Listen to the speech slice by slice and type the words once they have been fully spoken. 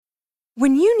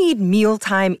When you need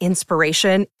mealtime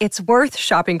inspiration, it's worth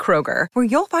shopping Kroger, where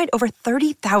you'll find over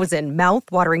 30,000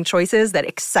 mouth-watering choices that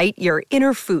excite your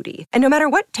inner foodie. And no matter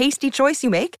what tasty choice you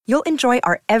make, you'll enjoy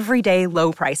our everyday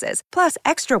low prices, plus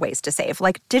extra ways to save,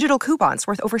 like digital coupons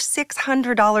worth over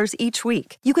 $600 each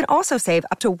week. You can also save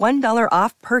up to $1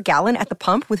 off per gallon at the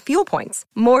pump with fuel points.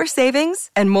 More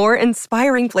savings and more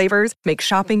inspiring flavors make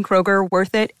shopping Kroger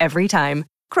worth it every time.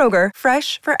 Kroger,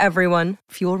 fresh for everyone.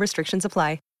 Fuel restrictions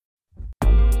apply.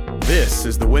 This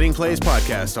is the Winning Plays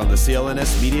podcast on the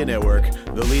CLNS Media Network,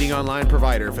 the leading online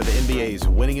provider for the NBA's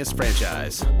winningest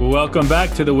franchise. Welcome back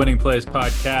to the Winning Plays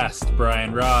podcast.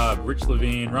 Brian Robb, Rich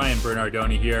Levine, Ryan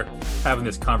Bernardoni here, having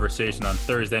this conversation on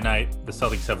Thursday night. The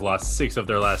Celtics have lost 6 of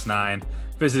their last 9,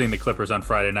 visiting the Clippers on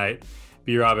Friday night.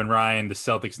 B-Rob and Ryan, the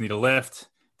Celtics need a lift.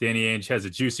 Danny Ainge has a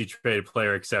juicy trade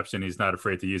player exception. He's not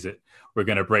afraid to use it. We're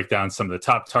going to break down some of the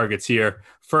top targets here.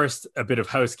 First, a bit of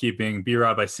housekeeping.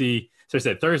 B-Rob, I see. So I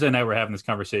said Thursday night we're having this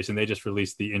conversation. They just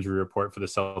released the injury report for the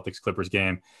Celtics Clippers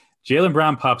game. Jaylen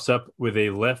Brown pops up with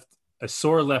a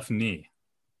sore left knee.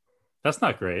 That's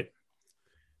not great.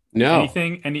 No.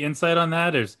 Any insight on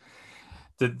that?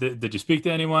 Did you speak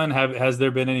to anyone? Has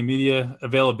there been any media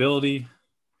availability?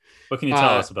 What can you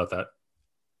tell us about that?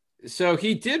 So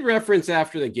he did reference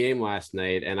after the game last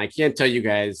night, and I can't tell you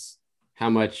guys how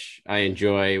much I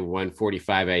enjoy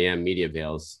 1:45 a.m. media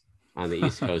avails on the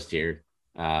East Coast here.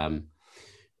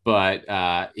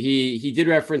 But he did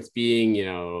reference being,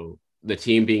 the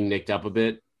team being nicked up a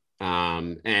bit.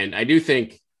 And I do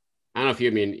think, I don't know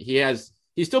if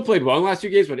he still played well in the last 2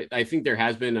 games, but I think there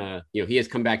has been he has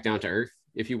come back down to earth,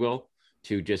 if you will,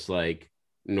 to just like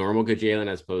normal good Jaylen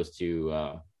as opposed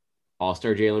to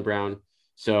all-star Jaylen Brown.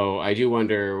 So I do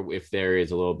wonder if there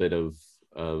is a little bit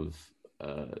of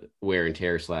wear and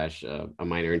tear / a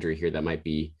minor injury here that might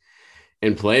be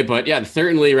in play. But yeah,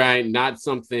 certainly, Ryan, not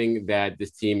something that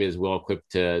this team is well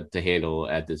equipped to handle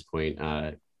at this point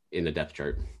in the depth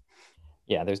chart.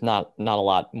 Yeah, there's not a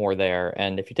lot more there.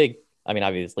 And if you take,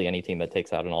 obviously any team that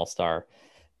takes out an all-star,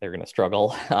 they're going to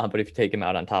struggle. But if you take him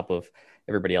out on top of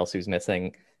everybody else who's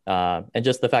missing, and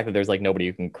just the fact that there's like nobody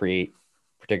who can create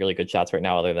particularly good shots right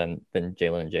now other than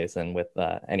Jaylen and Jason with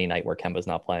any night where Kemba's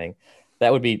not playing,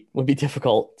 that would be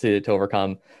difficult to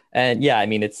overcome. And yeah,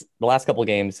 it's the last couple of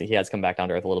games he has come back down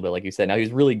to earth a little bit, like you said. Now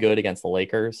he's really good against the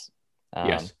Lakers.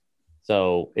 Yes.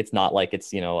 So it's not like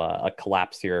it's, a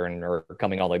collapse here or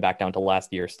coming all the way back down to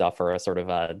last year's stuff, or a sort of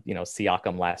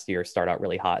Siakam last year start out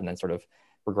really hot and then sort of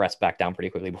regress back down pretty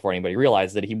quickly before anybody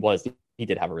realized that he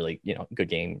did have a really, good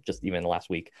game just even last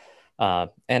week.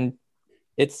 And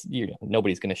it's,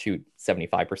 nobody's going to shoot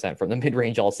 75% from the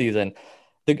mid-range all season.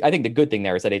 I think the good thing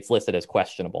there is that it's listed as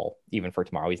questionable even for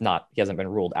tomorrow. He hasn't been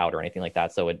ruled out or anything like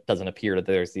that. So it doesn't appear that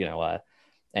there's,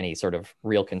 any sort of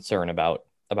real concern about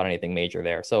anything major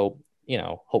there. So,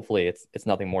 hopefully it's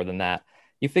nothing more than that.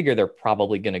 You figure they're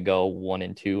probably going to go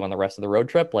 1-2 on the rest of the road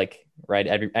trip. Like,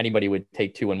 right. Anybody would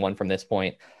take 2-1 from this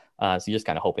point. So you're just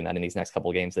kind of hoping that in these next couple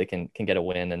of games, they can get a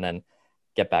win and then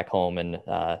get back home. And,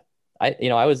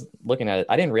 I was looking at it.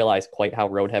 I didn't realize quite how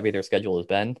road heavy their schedule has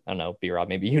been. I don't know, B-Rob,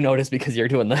 maybe you noticed because you're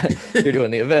doing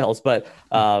the avails, but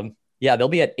yeah, they'll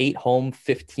be at 8 home,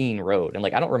 15 road. And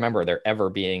like, I don't remember there ever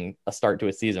being a start to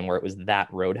a season where it was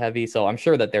that road heavy. So I'm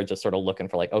sure that they're just sort of looking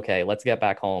for like, okay, let's get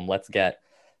back home. Let's get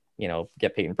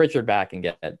Peyton Pritchard back and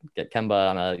get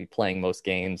Kemba playing most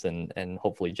games. And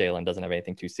hopefully Jaylen doesn't have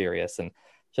anything too serious and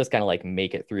just kind of like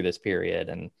make it through this period.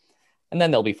 And then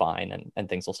they'll be fine and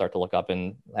things will start to look up.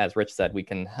 And as Rich said, we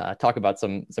can talk about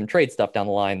some trade stuff down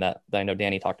the line that I know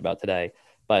Danny talked about today.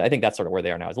 But I think that's sort of where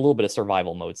they are now. It's a little bit of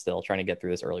survival mode still, trying to get through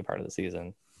this early part of the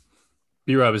season.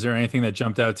 B-Rob, is there anything that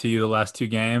jumped out to you the last 2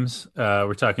 games?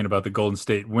 We're talking about the Golden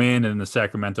State win and the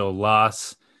Sacramento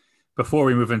loss. Before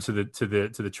we move into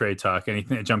the trade talk,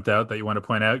 anything that jumped out that you want to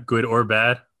point out, good or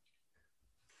bad?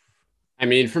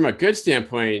 From a good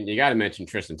standpoint, you got to mention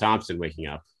Tristan Thompson waking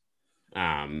up.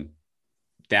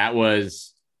 That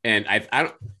was, and I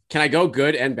don't. Can I go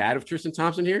good and bad of Tristan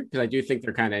Thompson here? Because I do think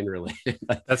they're kind of interrelated.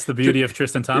 That's the beauty of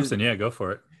Tristan Thompson. Yeah, go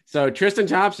for it. So Tristan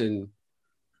Thompson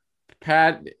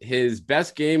had his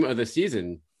best game of the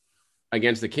season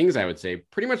against the Kings, I would say,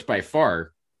 pretty much by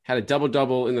far. Had a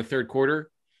double-double in the third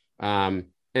quarter, and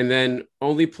then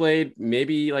only played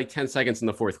maybe like 10 seconds in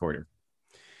the fourth quarter.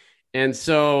 And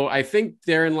so I think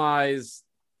therein lies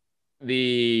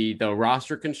the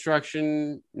roster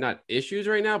construction, not issues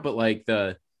right now, but like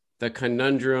the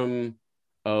conundrum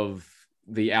of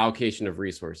the allocation of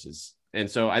resources. And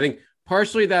so I think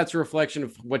partially that's a reflection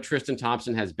of what Tristan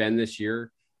Thompson has been this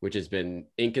year, which has been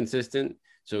inconsistent.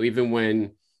 So even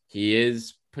when he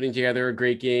is putting together a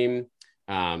great game,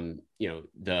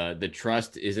 the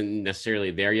trust isn't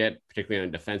necessarily there yet, particularly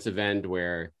on the defensive end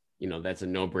where, that's a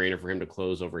no-brainer for him to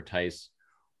close over Tice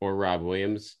or Rob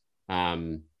Williams.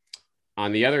 On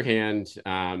the other hand,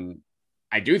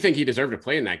 I do think he deserved to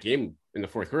play in that game in the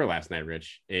fourth quarter last night,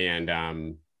 Rich.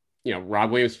 And,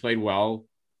 Rob Williams played well.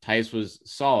 Tice was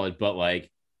solid, but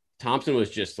like Thompson was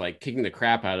just like kicking the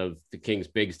crap out of the Kings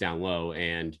bigs down low.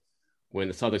 And when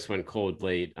the Celtics went cold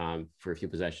late for a few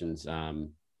possessions,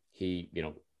 if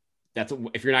you're not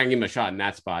gonna give him a shot in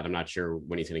that spot, I'm not sure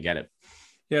when he's going to get it.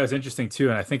 Yeah, it was interesting too,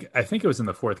 and I think it was in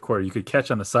the fourth quarter. You could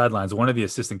catch on the sidelines. One of the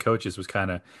assistant coaches was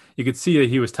you could see that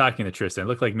he was talking to Tristan. It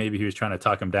looked like maybe he was trying to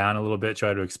talk him down a little bit,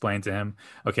 try to explain to him,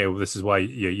 okay, well, this is why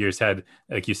you just had,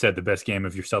 like you said, the best game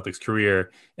of your Celtics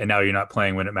career, and now you're not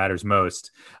playing when it matters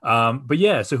most. But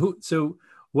yeah, so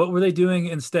what were they doing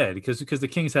instead? Because the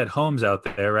Kings had Holmes out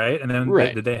there, right? And then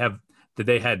right. Did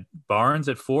they had Barnes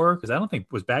at 4? Because I don't think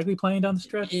was Bagley playing down the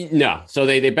stretch. No, so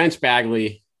they benched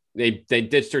Bagley. They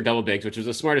ditched their double bigs, which was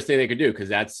the smartest thing they could do because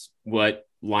that's what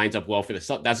lines up well for that's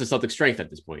the Celtics' strength at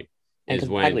this point.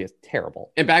 Bagley is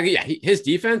terrible. And Bagley, yeah, his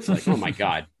defense, like, oh my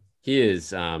god, he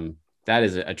is that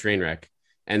is a train wreck.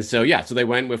 And so so they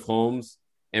went with Holmes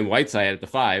and Whiteside at the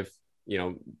 5,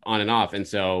 on and off. And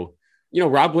so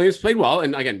Rob Williams played well.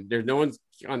 And again, there's no one's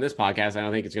on this podcast, I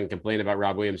don't think, it's going to complain about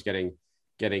Rob Williams getting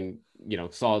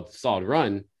solid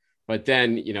run. But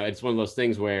then it's one of those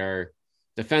things where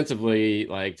defensively,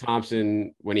 like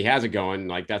Thompson, when he has it going,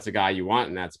 like that's a guy you want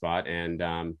in that spot. And,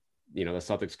 the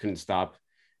Celtics couldn't stop,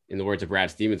 in the words of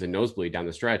Brad Stevens, a nosebleed down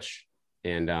the stretch.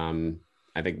 And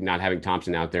I think not having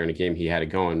Thompson out there in a game he had it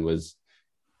going was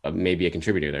maybe a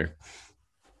contributor there.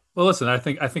 Well, listen, I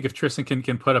think if Tristan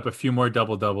can put up a few more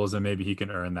double doubles, then maybe he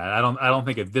can earn that. I don't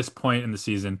think at this point in the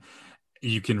season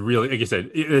you can really, like you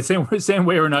said, the same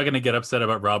way we're not going to get upset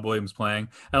about Rob Williams playing.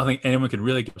 I don't think anyone can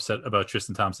really get upset about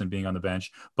Tristan Thompson being on the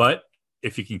bench. But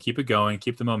if you can keep it going,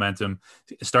 keep the momentum,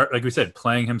 start, like we said,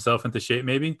 playing himself into shape,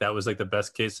 maybe that was like the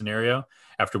best case scenario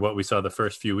after what we saw the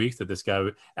first few weeks, that this guy,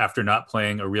 after not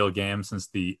playing a real game since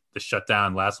the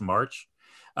shutdown last March,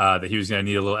 that he was going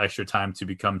to need a little extra time to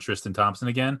become Tristan Thompson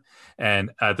again. And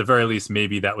at the very least,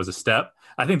 maybe that was a step.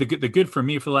 I think the good for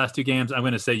me for the last 2 games, I'm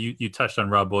going to say you touched on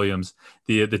Rob Williams,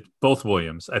 both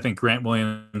Williams. I think Grant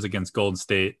Williams against Golden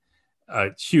State, a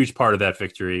huge part of that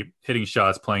victory, hitting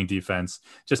shots, playing defense,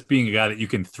 just being a guy that you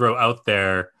can throw out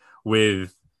there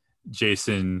with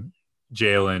Jason,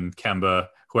 Jalen, Kemba,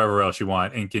 whoever else you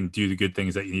want, and can do the good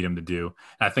things that you need him to do.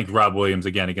 And I think Rob Williams,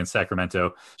 again, against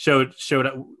Sacramento, showed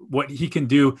what he can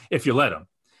do if you let him.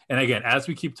 And again, as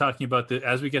we get to talking about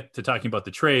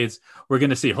the trades, we're going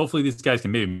to see, hopefully these guys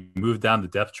can maybe move down the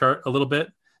depth chart a little bit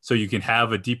so you can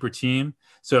have a deeper team.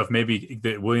 So if maybe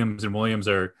the Williams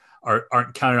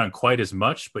aren't counted on quite as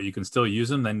much, but you can still use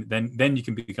them, then you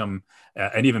can become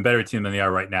an even better team than they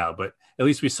are right now. But at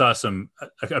least we saw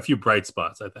a few bright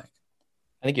spots, I think.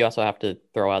 I think you also have to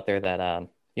throw out there that, on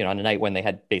a night when they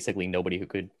had basically nobody who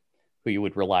you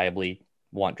would reliably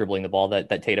want dribbling the ball,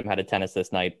 that Tatum had a 10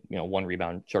 assists night, 1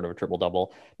 rebound short of a triple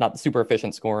double, not super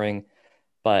efficient scoring,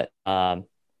 but I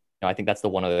think that's the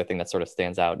one other thing that sort of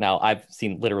stands out. Now, I've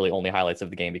seen literally only highlights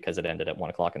of the game because it ended at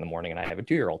 1:00 in the morning and I have a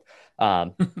 2-year-old.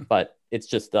 But it's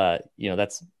just,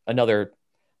 that's another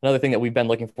thing that we've been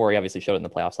looking for. He obviously showed it in the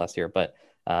playoffs last year, but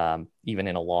even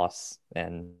in a loss,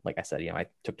 and like I said, I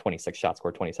took 26 shots,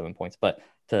 scored 27 points, but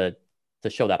to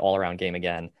show that all around game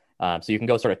again. So you can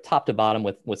go sort of top to bottom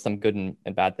with some good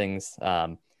and bad things.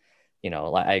 I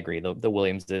agree. The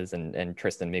Williamses and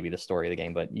Tristan may be the story of the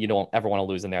game, but you don't ever want to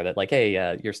lose in there that, like,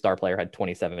 hey, your star player had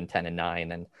 27, 10, and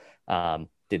 9, and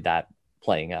did that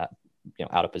playing out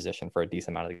of position for a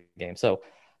decent amount of the game. So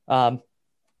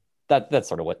that's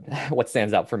sort of what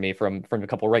stands out for me from a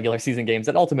couple regular season games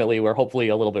that ultimately were hopefully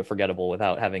a little bit forgettable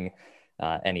without having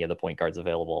any of the point guards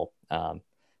available.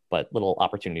 But little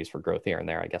opportunities for growth here and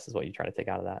there, I guess, is what you try to take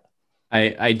out of that.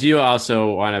 I do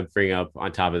also want to bring up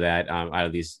on top of that, out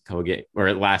of these couple games,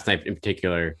 or last night in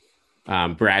particular,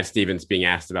 Brad Stevens being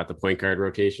asked about the point guard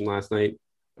rotation last night.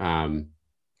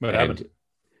 What happened?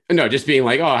 No, just being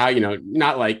like, oh, how,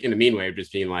 not like in a mean way,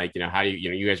 just being like, how do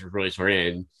you guys were really short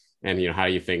in, and how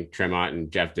do you think Tremont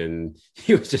and Jeff did? And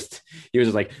he was just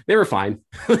like, they were fine.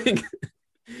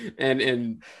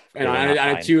 and on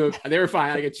a 2 they were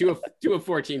fine, like a 2 of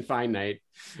 14 fine night.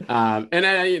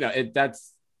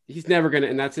 That's, he's never gonna,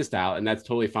 and that's his style, and that's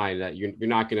totally fine. That you're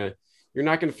not gonna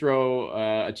throw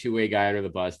a 2-way guy under the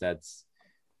bus that's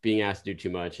being asked to do too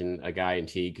much, and a guy in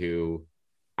Teague who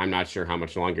I'm not sure how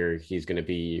much longer he's going to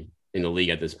be in the league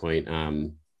at this point.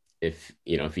 If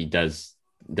he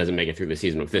doesn't make it through the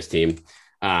season with this team.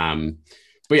 But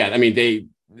yeah, I mean,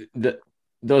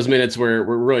 those minutes were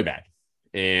really bad.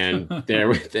 And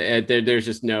there's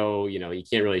just no, you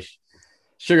can't really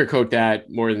sugarcoat that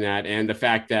more than that. And the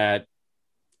fact that,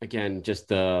 again,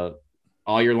 just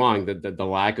all year long, the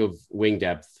lack of wing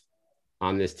depth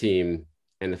on this team,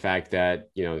 and the fact that,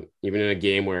 even in a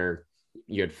game where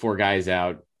you had 4 guys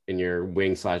out in your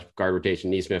wing / guard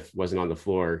rotation, Neesmith wasn't on the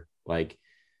floor,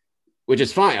 which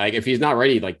is fine. Like, if he's not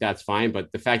ready, that's fine.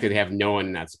 But the fact that they have no one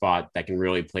in that spot that can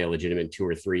really play a legitimate 2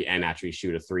 or 3 and actually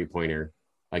shoot a 3-pointer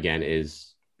again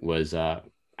was I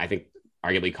think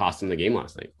arguably cost them the game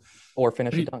last night. Or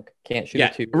finish a dunk. Can't shoot a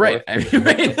 2. Right.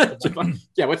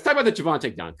 Yeah. Let's talk about the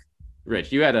Javonte dunk.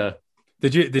 Rich, you had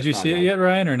Did you see it yet,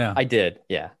 Ryan, or no? I did.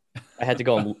 Yeah. I had to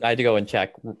go and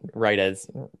check right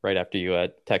after you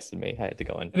texted me. I had to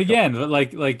go and again,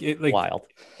 wild.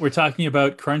 We're talking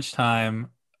about crunch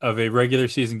time of a regular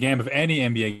season game, of any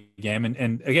NBA game,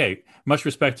 and again, much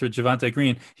respect to Javonte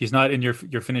Green. He's not in your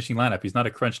finishing lineup. He's not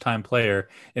a crunch time player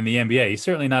in the NBA. He's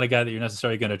certainly not a guy that you're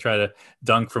necessarily going to try to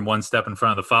dunk from one step in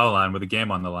front of the foul line with a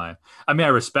game on the line. I mean, I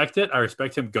respect it. I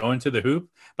respect him going to the hoop,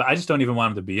 but I just don't even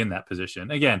want him to be in that position.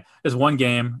 Again, it's one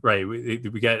game, right? We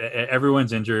got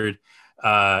everyone's injured.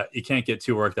 You can't get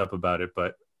too worked up about it,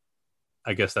 but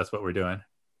I guess that's what we're doing.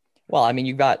 Well, I mean,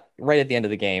 you got right at the end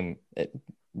of the game.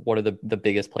 What are the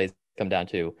biggest plays come down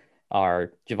to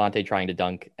are Javonte trying to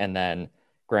dunk, and then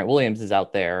Grant Williams is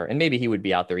out there, and maybe he would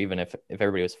be out there even if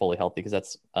everybody was fully healthy, because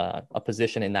that's a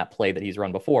position in that play that he's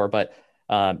run before. But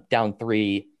down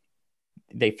 3,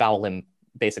 they foul him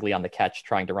basically on the catch,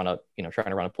 trying to run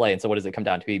a play. And so what does it come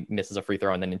down to? He misses a free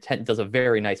throw, and then does a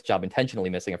very nice job intentionally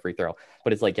missing a free throw.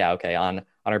 But it's okay, on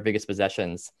our biggest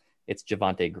possessions, it's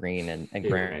Javonte Green and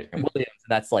Grant Williams.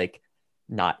 That's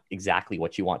not exactly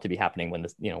what you want to be happening when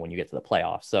when you get to the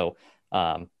playoffs. So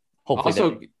hopefully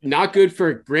also not good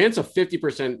for Grant's a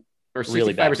 50% or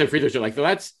 65% free throw shot.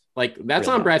 That's really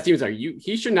on Brad Stevens.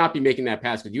 He should not be making that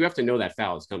pass, because you have to know that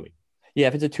foul is coming. Yeah,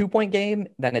 if it's a 2-point game,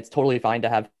 then it's totally fine to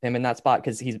have him in that spot,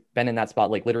 because he's been in that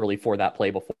spot literally for that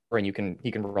play before, and he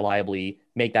can reliably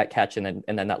make that catch and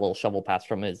then that little shovel pass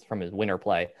from his winner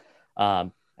play. I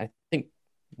think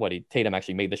Tatum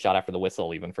actually made the shot after the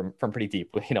whistle, even from pretty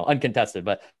deep, uncontested.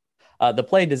 But the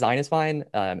play design is fine.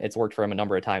 It's worked for him a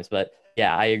number of times. But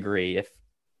yeah, I agree. If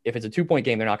it's a 2-point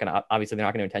game, they're not going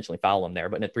to intentionally foul him there.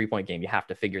 But in a 3-point game, you have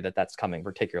to figure that that's coming,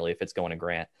 particularly if it's going to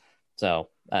Grant. So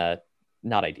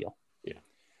not ideal. Yeah.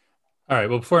 All right.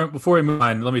 Well, before we move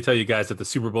on, let me tell you guys that the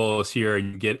Super Bowl is here,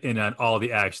 and you get in on all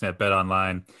the action at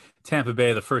BetOnline. Tampa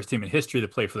Bay, the first team in history to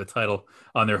play for the title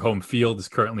on their home field, is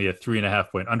currently a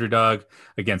 3.5-point underdog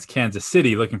against Kansas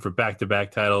City, looking for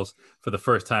back-to-back titles for the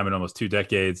first time in almost 2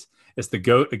 decades. It's the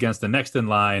GOAT against the next in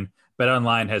line.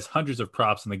 BetOnline has hundreds of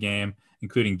props in the game,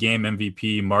 including game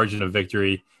MVP, margin of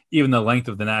victory, even the length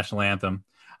of the national anthem.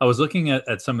 I was looking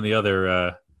at some of the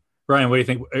other Ryan, what do you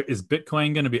think? Is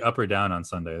Bitcoin going to be up or down on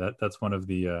Sunday? That's one of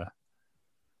the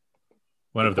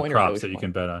props that you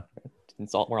can bet on.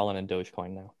 We're all in on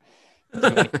Dogecoin now.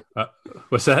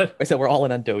 What's that? I said we're all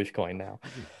in on Dogecoin now.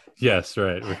 Yes,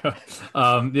 right.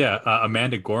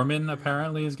 Amanda Gorman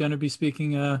apparently is going to be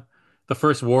speaking the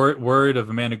first word of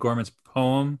Amanda Gorman's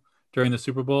poem during the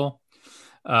Super Bowl.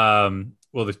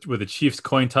 Will the Chiefs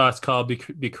coin toss call be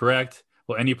correct?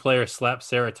 Will any player slap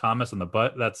Sarah Thomas on the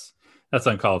butt? That's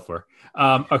uncalled for.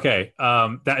 Okay.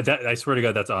 That I swear to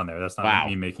God, that's on there. That's not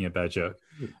me making a bad joke.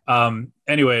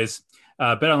 Anyways,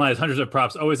 BetOnline has hundreds of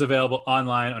props always available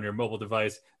online on your mobile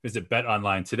device. Visit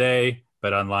BetOnline today.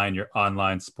 BetOnline, your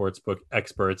online sportsbook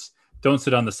experts. Don't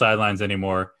sit on the sidelines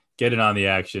anymore. Get in on the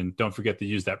action. Don't forget to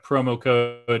use that promo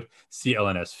code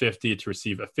CLNS50 to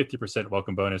receive a 50%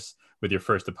 welcome bonus with your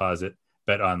first deposit.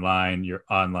 BetOnline, your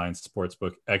online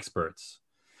sportsbook experts.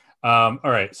 All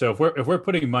right. So if we're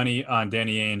putting money on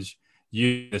Danny Ainge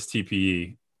using this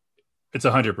TPE, it's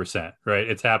 100%, right?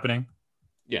 It's happening.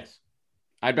 Yes.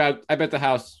 I bet the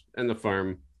house and the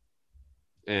farm,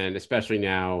 and especially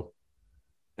now.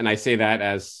 And I say that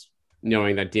as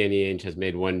knowing that Danny Ainge has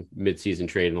made one midseason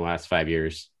trade in the last 5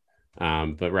 years.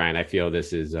 But Ryan, I feel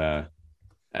this is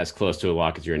as close to a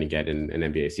lock as you're going to get in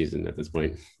an NBA season at this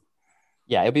point.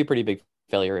 Yeah, it'd be a pretty big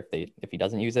failure if he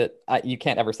doesn't use it. You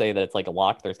can't ever say that it's like a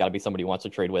lock. There's got to be somebody who wants to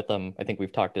trade with him. I think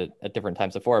we've talked at different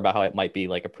times before about how it might be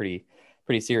like a pretty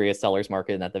serious seller's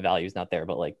market and that the value is not there.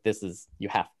 But like this is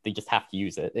they just have to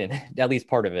use it, and at least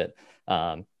part of it.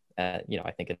 I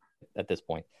think at this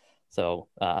point. So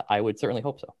I would certainly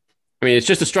hope so. I mean, it's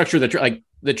just a structure that like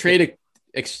the trade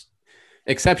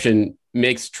exception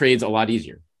makes trades a lot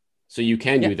easier. So you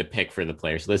can do the pick for the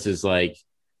player. So this is like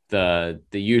the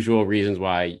usual reasons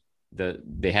why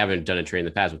they haven't done a trade in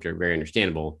the past, which are very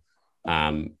understandable,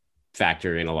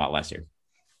 factor in a lot less here.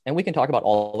 And we can talk about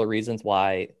all the reasons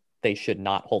why they should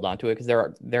not hold on to it,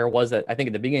 because there was I think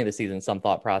at the beginning of the season some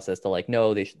thought process to like,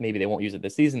 no, maybe they won't use it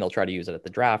this season, they'll try to use it at the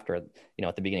draft or at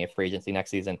the beginning of free agency next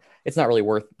season. It's not really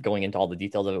worth going into all the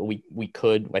details of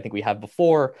it. I think we have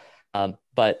before,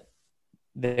 but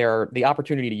the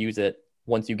opportunity to use it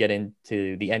once you get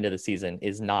into the end of the season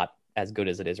is not as good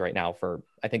as it is right now, for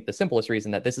I think the simplest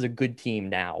reason that this is a good team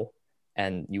now,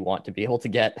 and you want to be able to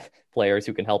get players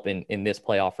who can help in this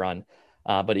playoff run.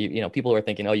 But people are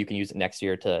thinking, oh, you can use it next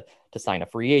year to sign a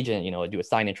free agent, do a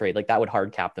sign and trade. Like that would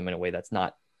hard cap them in a way that's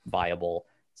not viable.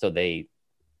 So the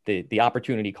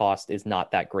opportunity cost is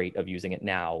not that great of using it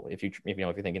now if you're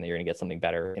thinking that you're going to get something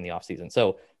better in the offseason.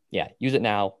 So yeah, use it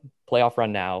now, playoff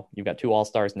run now. You've got 2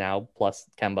 All-Stars now, plus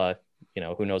Kemba.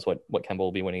 Who knows what Kemba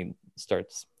will be when he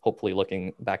starts hopefully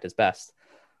looking back his best.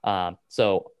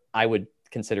 So I would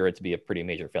consider it to be a pretty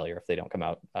major failure if they don't come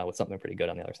out with something pretty good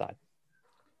on the other side.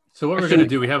 So what we're going to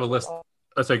do, we have a list.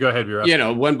 Oh, sorry, go ahead.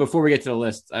 Before we get to the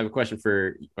list, I have a question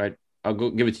I'll go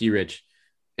give it to you, Rich,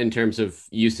 in terms of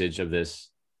usage of this.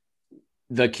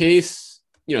 The case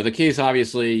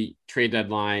obviously trade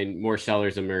deadline, more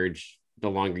sellers emerge the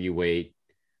longer you wait,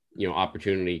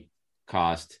 opportunity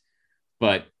cost.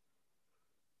 But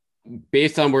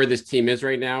based on where this team is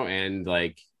right now and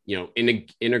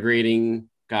integrating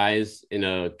guys in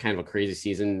a kind of a crazy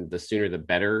season, the sooner the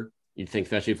better, you'd think,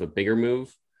 especially with a bigger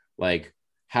move.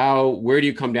 Where do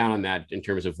you come down on that in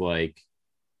terms of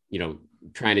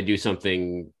trying to do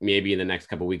something maybe in the next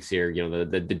couple of weeks here?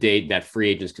 The date that free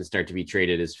agents can start to be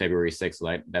traded is February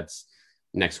 6th. That's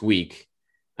next week,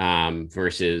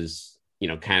 versus,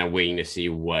 kind of waiting to see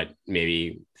what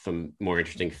maybe some more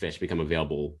interesting fish become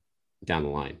available down the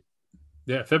line.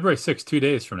 Yeah. February 6th, 2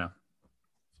 days from now.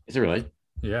 Is it really?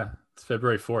 Yeah. It's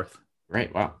February 4th.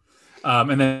 Right. Wow.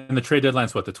 And then the trade deadline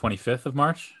is what, the 25th of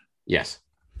March? Yes.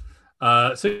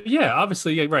 So yeah,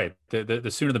 obviously, yeah, right.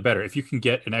 The sooner the better. If you can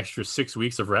get an extra 6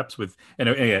 weeks of reps with, and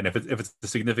if it's a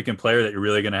significant player that you're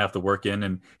really going to have to work in,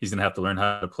 and he's going to have to learn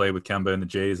how to play with Kemba and the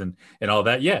Jays and all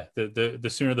that, yeah, the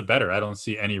sooner the better. I don't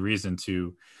see any reason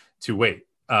to wait.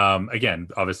 Again,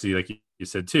 obviously, like you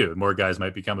said too, more guys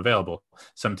might become available.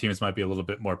 Some teams might be a little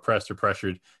bit more pressed or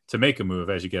pressured to make a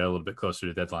move as you get a little bit closer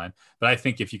to deadline. But I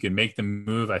think if you can make the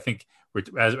move, I think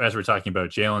as we're talking about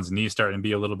Jalen's knees starting to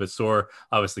be a little bit sore.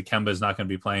 Obviously, Kemba is not going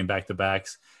to be playing back to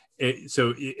backs.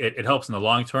 So it helps in the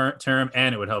long term,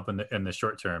 and it would help in the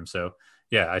short term. So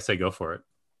yeah, I say go for it.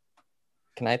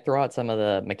 Can I throw out some of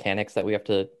the mechanics that we have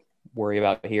to worry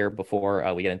about here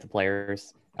before we get into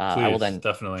players? Please, I will then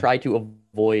definitely try to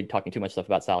avoid talking too much stuff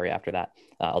about salary after that,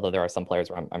 although there are some players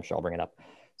where I'm sure I'll bring it up.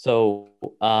 So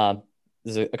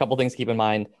there's a couple things to keep in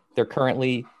mind. They're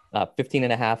currently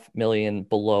 $15.5 million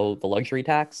below the luxury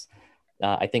tax.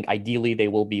 I think ideally they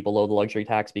will be below the luxury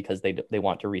tax because they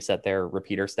want to reset their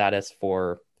repeater status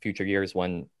for future years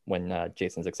when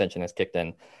Jason's extension has kicked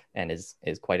in and is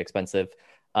quite expensive.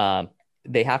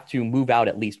 They have to move out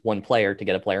at least one player to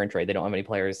get a player in trade. They don't have any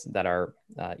players that are,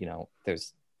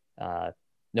 there's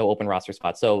no open roster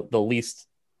spots. So the least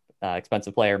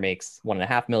expensive player makes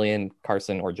 $1.5 million,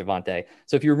 Carson or Javante.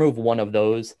 So if you remove one of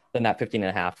those, then that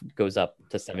 15.5 goes up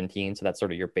to 17. So that's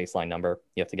sort of your baseline number.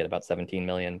 You have to get about 17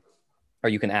 million, or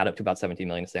you can add up to about 17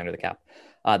 million to stay under the cap.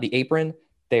 The apron,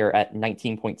 they're at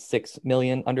 19.6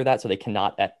 million under that. So they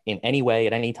cannot in any way,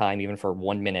 at any time, even for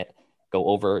 1 minute, go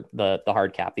over the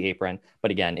hard cap, the apron.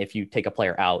 But again, if you take a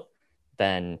player out,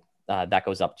 then that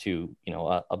goes up to,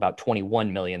 about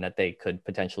 21 million that they could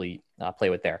potentially play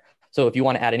with there. So if you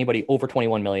want to add anybody over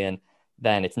 21 million,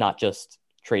 then it's not just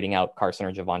trading out Carson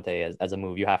or Javante as a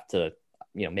move. You have to,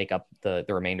 make up the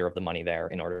remainder of the money there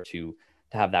in order to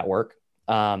have that work.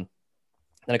 Then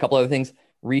a couple other things,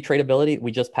 retradability.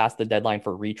 We just passed the deadline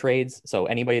for retrades. So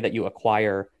anybody that you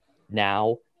acquire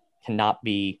now cannot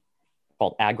be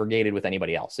aggregated with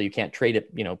anybody else. So you can't trade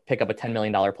it, pick up a $10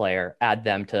 million player, add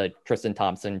them to Tristan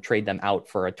Thompson, trade them out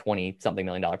for a 20 something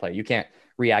million player. You can't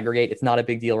reaggregate. It's not a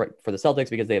big deal for the Celtics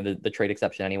because they have the trade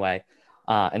exception anyway.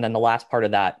 And then the last part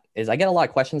of that is I get a lot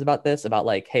of questions about this, about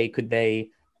hey, could they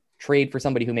trade for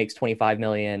somebody who makes 25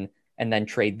 million and then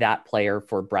trade that player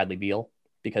for Bradley Beal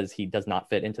because he does not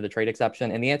fit into the trade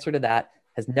exception? And the answer to that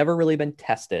has never really been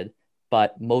tested.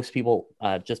 But most people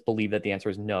just believe that the answer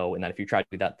is no, and that if you try to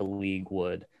do that, the league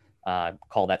would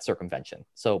call that circumvention.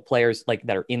 So players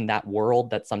that are in that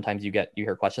world that sometimes you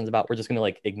hear questions about, we're just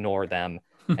going to ignore them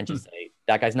and just say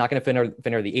that guy's not going to fit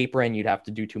under the apron. You'd have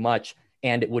to do too much,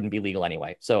 and it wouldn't be legal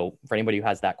anyway. So for anybody who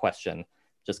has that question,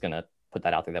 just going to put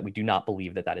that out there that we do not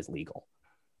believe that is legal.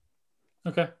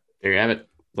 Okay, there you have it.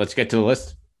 Let's get to the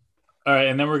list. All right,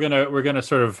 and then we're gonna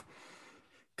sort of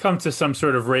come to some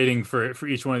sort of rating for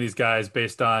each one of these guys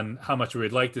based on how much we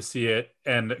would like to see it,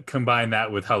 and combine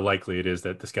that with how likely it is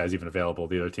that this guy's even available.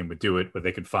 The other team would do it, but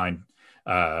they could find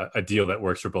a deal that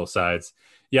works for both sides.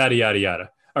 Yada yada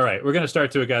yada. All right, we're going to start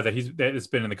to a guy that's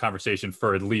been in the conversation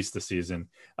for at least the season,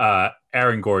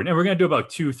 Aaron Gordon, and we're going to do about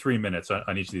 2-3 minutes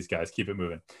on each of these guys. Keep it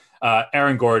moving.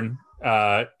 Aaron Gordon,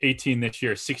 18 this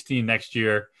year, 16 next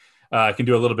year, can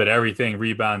do a little bit of everything: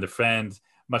 rebound, defend.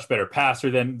 Much better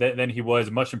passer than he was.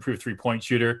 Much improved 3-point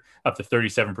shooter, up to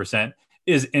 37%.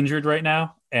 Is injured right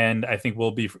now, and I think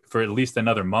will be for at least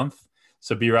another month.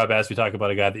 So B-Rob, as we talk about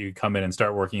a guy that you could come in and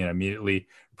start working in immediately,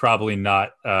 probably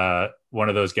not one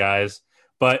of those guys.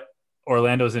 But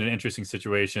Orlando's in an interesting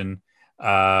situation.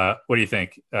 What do you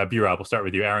think? B-Rob, we'll start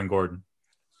with you. Aaron Gordon.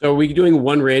 So are we doing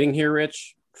one rating here,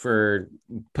 Rich, for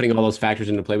putting all those factors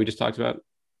into play we just talked about?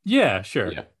 Yeah,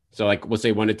 sure. Yeah. So like we'll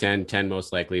say 1 to 10, 10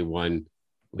 most likely, 1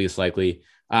 least likely.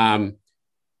 Gordon,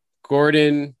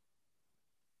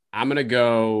 I'm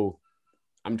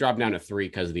dropping down to 3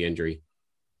 because of the injury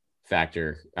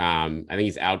factor. I think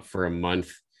he's out for a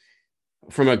month.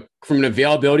 From an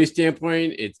availability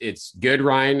standpoint, it's good,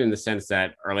 Ryan, in the sense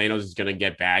that Orlando's is going to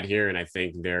get bad here, and I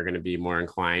think they're going to be more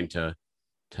inclined to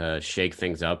shake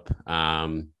things up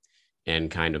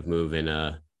and kind of move in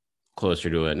a closer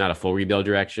to not a full rebuild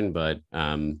direction, but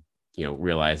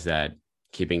realize that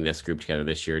keeping this group together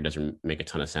this year doesn't make a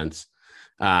ton of sense.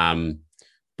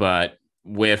 But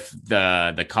with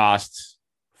the cost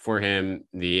for him,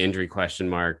 the injury question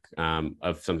mark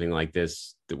of something like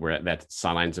this that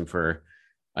sidelines him for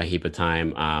a heap of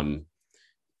time.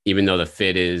 Even though the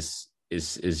fit is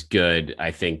good,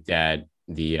 I think that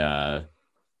the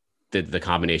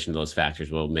combination of those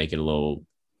factors will make it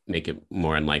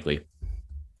more unlikely.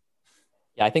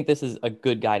 Yeah, I think this is a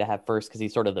good guy to have first because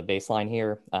he's sort of the baseline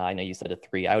here. I know you said a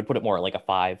 3. I would put it more like a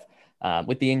 5.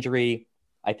 With the injury,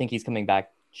 I think he's coming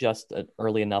back just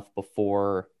early enough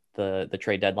before the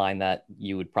trade deadline that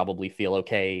you would probably feel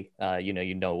okay. You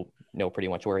know pretty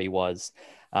much where he was.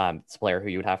 It's a player who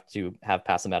you would have to have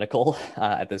pass a medical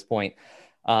at this point.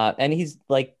 And he's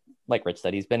like Rich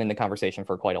said, he's been in the conversation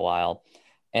for quite a while.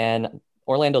 And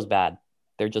Orlando's bad.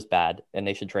 They're just bad, and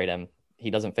they should trade him.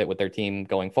 He doesn't fit with their team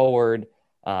going forward.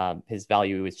 His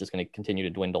value is just going to continue to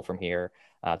dwindle from here.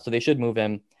 So they should move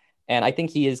him. And I think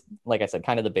he is, like I said,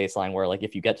 kind of the baseline where, like,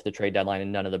 if you get to the trade deadline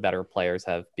and none of the better players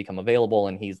have become available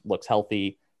and he looks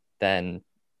healthy, then,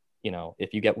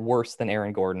 if you get worse than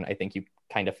Aaron Gordon, I think you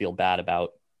kind of feel bad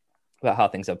about how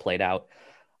things have played out.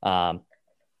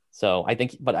 So I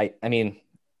think, but I mean,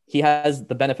 he has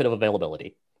the benefit of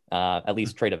availability, at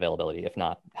least trade availability, if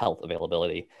not health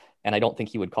availability. And I don't think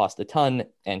he would cost a ton.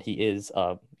 And he is,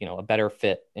 a better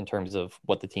fit in terms of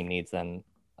what the team needs than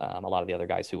a lot of the other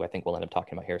guys who I think we'll end up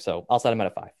talking about here. So I'll set him at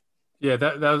a 5. Yeah,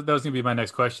 that was going to be my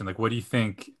next question. Like, what do you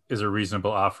think is a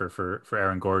reasonable offer for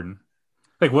Aaron Gordon?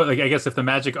 I guess if the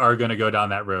Magic are going to go down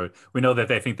that road, we know that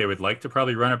they think they would like to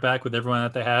probably run it back with everyone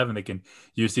that they have, and they can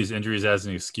use these injuries as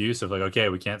an excuse of like, okay,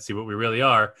 we can't see what we really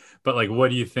are. But like,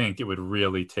 what do you think it would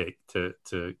really take to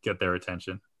get their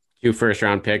attention? 2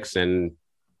 first-round picks and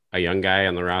a young guy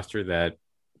on the roster that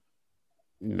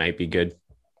might be good.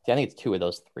 See, I think it's 2 of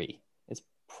those 3 is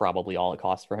probably all it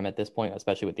costs for him at this point,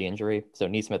 especially with the injury. So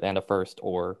Neesmith and a first,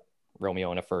 or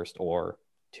Romeo and a first, or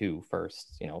 2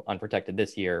 firsts, unprotected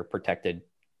this year, protected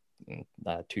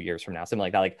 2 years from now, something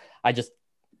like that. Like, I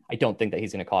don't think that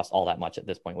he's going to cost all that much at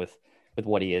this point with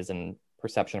what he is and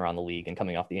perception around the league and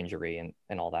coming off the injury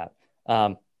and all that.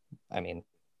 I mean,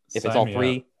 if it's all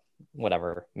 3,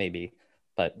 whatever, maybe,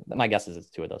 but my guess is it's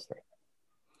 2 of those 3.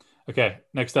 Okay,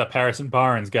 next up, Harrison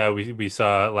Barnes, guy we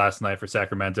saw last night for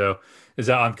Sacramento, is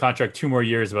out on contract 2 more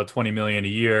years, about $20 million a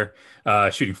year,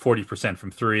 shooting 40% from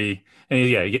 3. And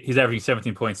he's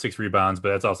averaging 17.6 rebounds, but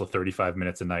that's also 35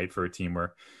 minutes a night for a team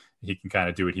where he can kind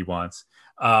of do what he wants.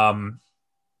 I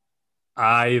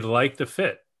like the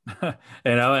fit,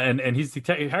 and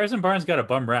Harrison Barnes got a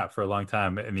bum rap for a long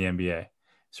time in the NBA.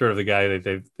 Sort of the guy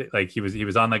that he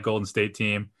was on that Golden State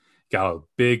team, got a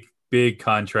big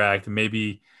contract,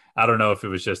 maybe. I don't know if it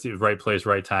was just the right place,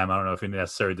 right time. I don't know if he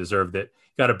necessarily deserved it.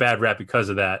 Got a bad rap because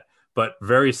of that, but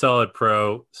very solid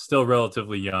pro, still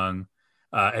relatively young,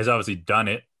 has obviously done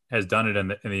it in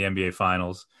the NBA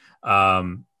Finals. I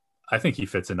think he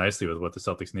fits in nicely with what the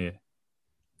Celtics need.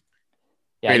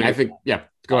 Yeah, and I think,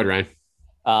 go ahead, Ryan.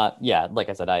 Yeah, like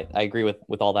I said, I agree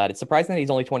with all that. It's surprising that he's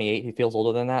only 28. He feels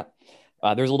older than that.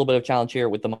 There's a little bit of challenge here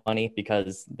with the money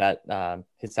because that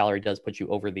his salary does put you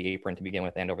over the apron to begin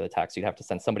with and over the tax. So you'd have to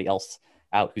send somebody else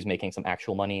out who's making some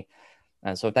actual money.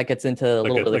 And so if that gets into a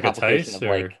little bit of the complication of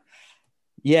like,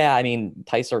 yeah, I mean,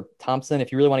 Tice or Thompson,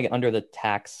 if you really want to get under the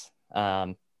tax,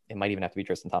 it might even have to be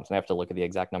Tristan Thompson. I have to look at the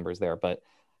exact numbers there, but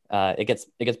it gets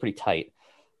pretty tight.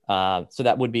 So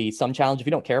that would be some challenge if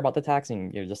you don't care about the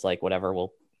taxing. You're just like, whatever,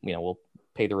 we'll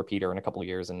pay the repeater in a couple of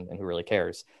years, and who really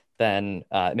cares? Then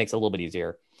it makes it a little bit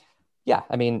easier. Yeah,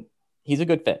 I mean, he's a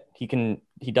good fit.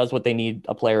 He does what they need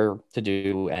a player to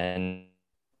do, and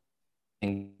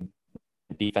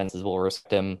defenses will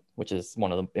respect him, which is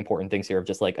one of the important things here of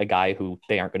just like a guy who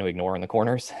they aren't going to ignore in the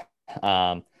corners.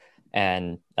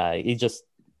 He just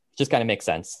kind of makes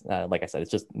sense. Like I said,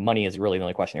 it's just money is really the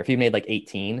only question here. If he made like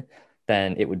 18,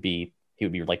 then he would be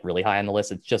like really high on the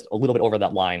list. It's just a little bit over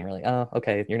that line. We're like, oh,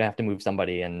 okay, you're gonna have to move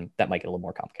somebody, and that might get a little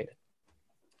more complicated.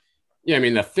 Yeah, I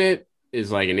mean, the fit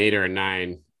is like an 8 or a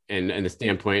 9, and the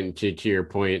standpoint to your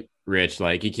point, Rich,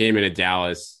 like he came into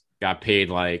Dallas, got paid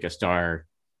like a star,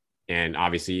 and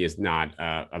obviously is not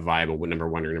a viable number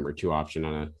 1 or number 2 option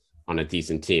on a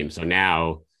decent team. So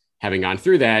now, having gone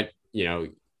through that,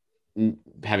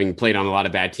 having played on a lot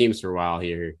of bad teams for a while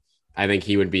here, I think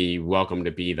he would be welcome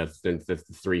to be the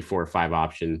 3, 4, 5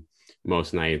 option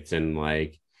most nights, and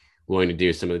like willing to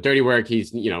do some of the dirty work.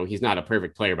 He's not a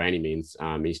perfect player by any means.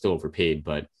 He's still overpaid,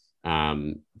 but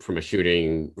from a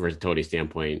shooting versatility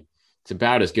standpoint, it's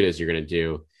about as good as you're going to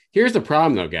do. Here's the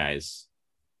problem though, guys.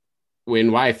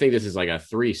 Why I think this is like a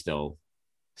 3 still.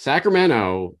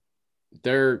 Sacramento,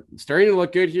 they're starting to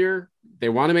look good here. They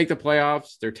want to make the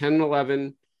playoffs. They're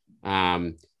 10-11.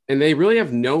 And they really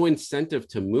have no incentive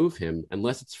to move him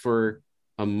unless it's for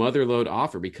a motherload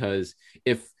offer, because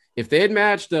if they had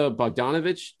matched the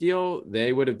Bogdanovich deal,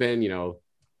 they would have been,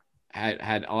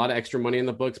 had a lot of extra money in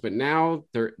the books. But now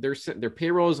their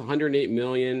payroll is $108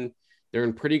 million. They're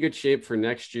in pretty good shape for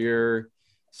next year.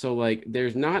 So like,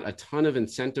 there's not a ton of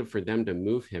incentive for them to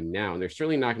move him now. And they're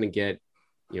certainly not going to get,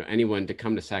 anyone to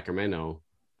come to Sacramento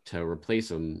to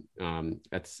replace him.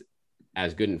 That's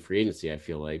as good in free agency, I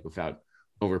feel like, without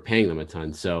overpaying them a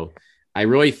ton. So I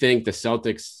really think the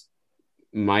Celtics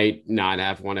might not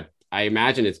I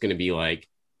imagine it's going to be like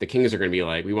the Kings are going to be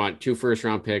like, we want 2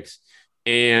 first-round picks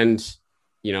and,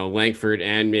 Langford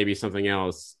and maybe something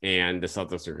else. And the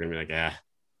Celtics are going to be like,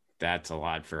 that's a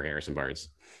lot for Harrison Barnes.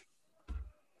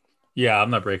 Yeah, I'm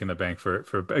not breaking the bank for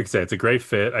like I say, it's a great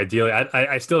fit. Ideally,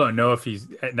 I still don't know if he's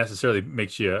necessarily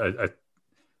makes you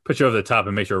put you over the top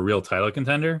and makes you a real title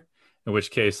contender. In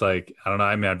which case, like, I don't know.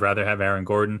 I mean, I'd rather have Aaron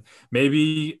Gordon.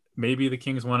 Maybe the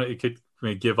Kings could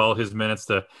give all his minutes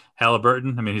to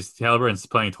Halliburton. I mean, Halliburton's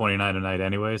playing 29 a night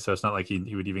anyway, so it's not like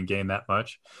he would even gain that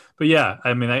much. But yeah,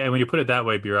 I mean, when you put it that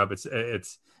way, B-Rob,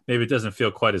 it's maybe it doesn't feel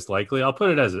quite as likely. I'll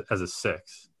put it as a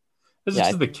 6. This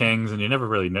is the Kings, and you never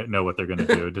really know what they're going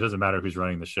to do. It doesn't matter who's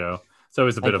running the show. It's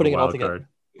always a bit of a wild card.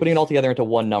 Putting it all together into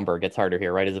one number gets harder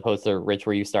here, right? As opposed to Rich,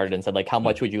 where you started and said, like, how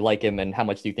much would you like him and how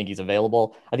much do you think he's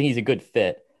available? I think he's a good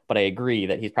fit, but I agree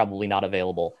that he's probably not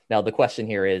available. Now, the question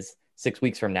here is 6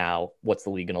 weeks from now, what's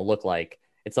the league going to look like?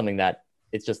 It's something that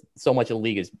it's just so much of the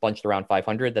league is bunched around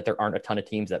 500 that there aren't a ton of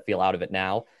teams that feel out of it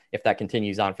now. If that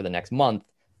continues on for the next month,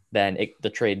 then the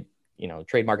trade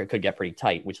market could get pretty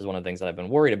tight, which is one of the things that I've been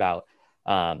worried about.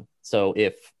 So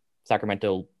if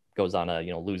Sacramento goes on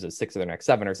loses 6 of their next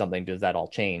 7 or something, does that all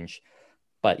change?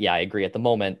 But yeah, I agree. At the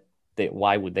moment,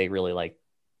 why would they really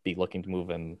be looking to move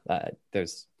him?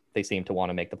 They seem to want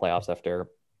to make the playoffs after,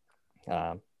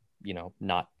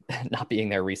 not being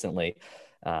there recently.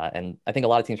 And I think a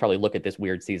lot of teams probably look at this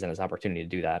weird season as an opportunity to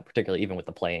do that, particularly even with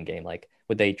the play-in game. Like,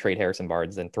 would they trade Harrison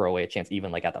Barnes and throw away a chance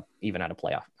even at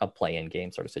a play-in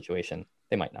game sort of situation?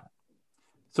 They might not.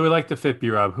 So we like the fit,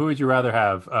 B-Rob. Who would you rather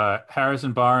have,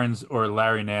 Harrison Barnes or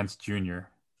Larry Nance Jr.?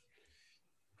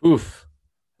 Oof.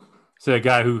 So a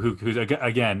guy who's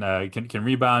again can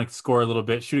rebound, score a little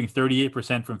bit, shooting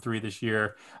 38% from 3 this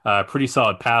year. Pretty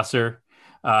solid passer.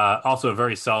 Also a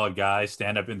very solid guy,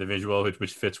 stand-up individual,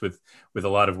 which fits with a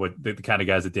lot of what the kind of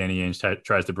guys that Danny Ainge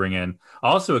tries to bring in.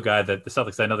 Also a guy that the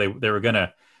Celtics, I know they were going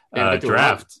to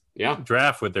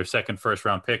draft with their second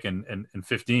first-round pick in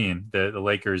 15. The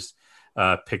Lakers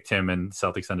picked him, and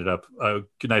Celtics ended up a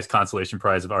nice consolation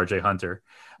prize of RJ Hunter.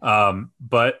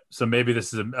 But so maybe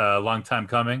this is a long time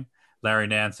coming, Larry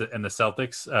Nance and the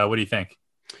Celtics. What do you think?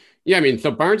 Yeah, I mean,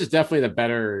 so Barnes is definitely the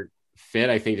better fit,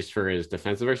 I think, just for his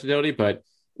defensive versatility, but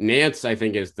Nance, I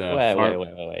think, is the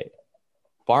wait.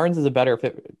 Barnes is a better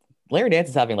fit. Larry Nance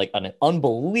is having like an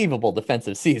unbelievable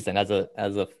defensive season as a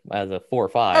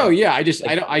 4-5. Oh yeah, I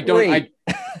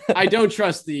don't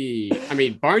trust I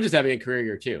mean, Barnes is having a career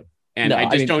year too. And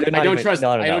I don't trust.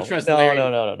 No.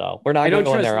 We're not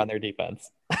going there on their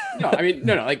defense. No, I mean,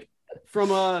 no. Like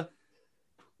from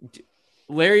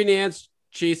Larry Nance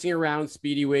chasing around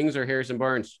speedy wings or Harrison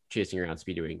Barnes chasing around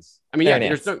speedy wings. I mean,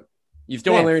 you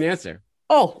still want Larry Nance there.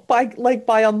 Oh,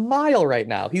 by a mile right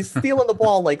now. He's stealing the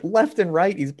ball like left and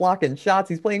right. He's blocking shots.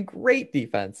 He's playing great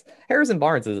defense. Harrison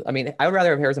Barnes is, I mean, I would rather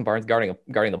have Harrison Barnes guarding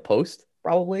the post,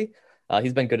 probably.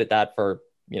 He's been good at that for,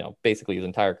 basically his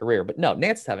entire career. But no,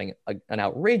 Nance is having an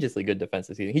outrageously good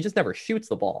defensive season. He just never shoots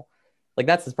the ball. Like,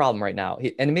 that's his problem right now.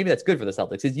 And maybe that's good for the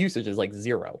Celtics. His usage is like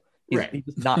zero. He's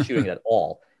just not shooting it at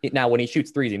all. Now, when he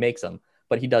shoots threes, he makes them.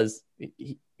 But he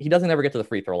doesn't ever get to the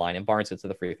free throw line, and Barnes gets to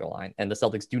the free throw line, and the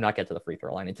Celtics do not get to the free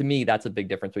throw line. And to me, that's a big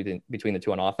difference between the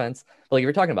two on offense. But like, if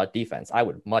you're talking about defense, I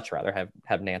would much rather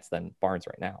have Nance than Barnes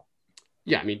right now.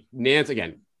 Yeah, I mean, Nance,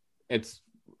 again,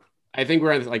 I think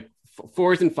we're on like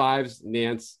 4s and 5s.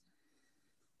 Nance,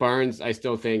 Barnes, I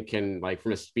still think can, like,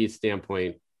 from a speed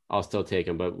standpoint, I'll still take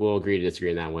him, but we'll agree to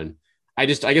disagree on that one. I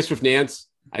guess with Nance,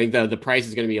 I think the price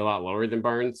is going to be a lot lower than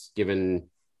Barnes, given,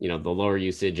 the lower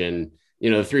usage, and the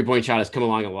 3-point shot has come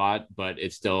along a lot, but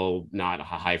it's still not a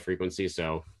high frequency.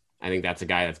 So I think that's a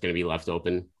guy that's going to be left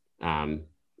open,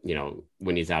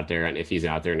 when he's out there, and if he's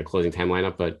out there in a closing time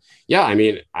lineup. But yeah, I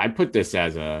mean, I put this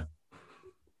as a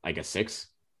 6.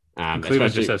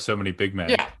 Cleveland just has so many big men.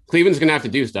 Yeah, Cleveland's going to have to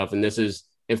do stuff, and this is,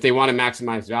 if they want to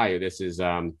maximize value, this is,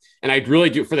 and I really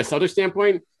do, for the Celtics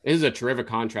standpoint, this is a terrific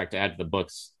contract to add to the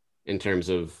books in terms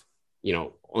of,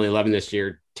 only 11 this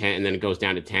year, 10, and then it goes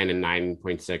down to 10 and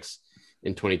 9.6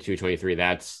 in 22, 23.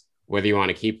 That's whether you want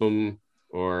to keep them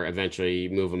or eventually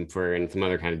move them for some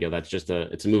other kind of deal. That's just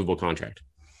it's a movable contract.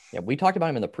 Yeah, we talked about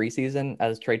him in the preseason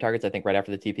as trade targets. I think right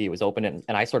after the TP was open, and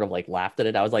I sort of like laughed at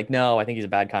it. I was like, no, I think he's a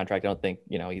bad contract. I don't think,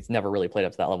 he's never really played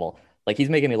up to that level. Like, he's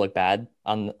making me look bad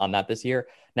on that this year.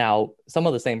 Now, some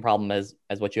of the same problem as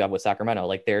what you have with Sacramento,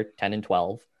 like they're 10 and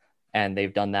 12, and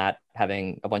they've done that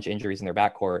having a bunch of injuries in their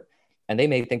backcourt, and they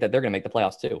may think that they're going to make the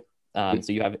playoffs too.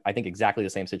 So you have, I think, exactly the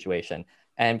same situation.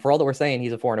 And for all that we're saying,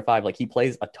 he's a 4 and a 5. Like, he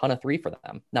plays a ton of 3 for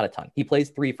them. Not a ton. He plays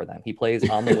 3 for them. He plays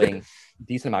on the wing a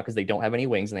decent amount because they don't have any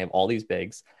wings and they have all these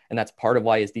bigs. And that's part of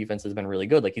why his defense has been really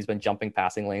good. Like, he's been jumping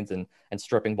passing lanes and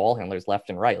stripping ball handlers left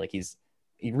and right. Like,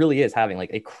 he really is having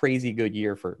like a crazy good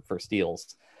year for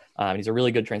steals. He's a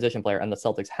really good transition player, and the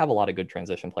Celtics have a lot of good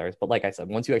transition players. But like I said,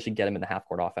 once you actually get him in the half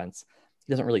court offense,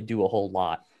 he doesn't really do a whole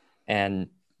lot. And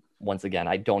once again,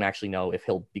 I don't actually know if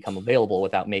he'll become available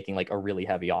without making like a really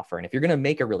heavy offer. And if you're going to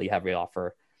make a really heavy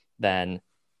offer, then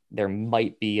there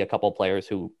might be a couple of players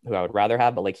who I would rather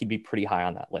have, but like, he'd be pretty high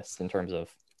on that list in terms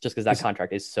of just because that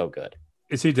contract is so good.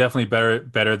 Is he definitely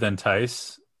better than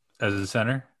Tice as a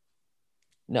center?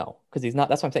 No, because he's not.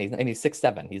 That's what I'm saying. He's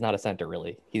 6'7". He's not a center,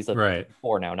 really. He's a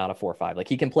 4 now, not a 4-5. Like,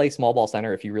 he can play small ball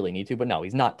center if you really need to, but no,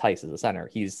 he's not Tice as a center.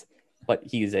 He's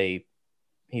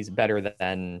better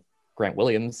than Grant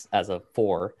Williams as a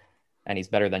 4, and he's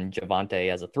better than Javante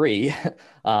as a 3.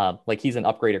 Like, he's an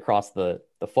upgrade across the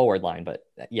forward line. But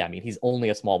yeah, I mean, he's only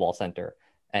a small ball center,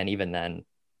 and even then,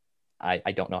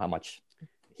 I don't know how much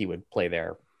he would play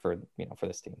there for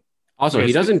this team. Also,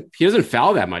 he doesn't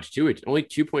foul that much too. It's only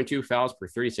 2.2 fouls per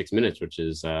 36 minutes, which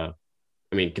is,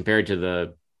 compared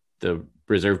to the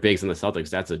reserve bigs in the Celtics,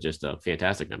 that's just a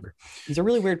fantastic number. He's a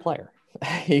really weird player.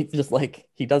 He's just like,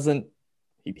 he doesn't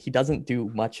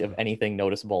do much of anything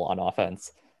noticeable on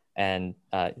offense. And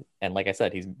like I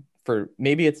said,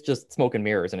 maybe it's just smoke and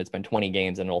mirrors and it's been 20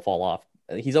 games and it'll fall off.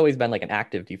 He's always been like an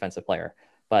active defensive player,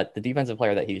 but the defensive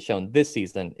player that he's shown this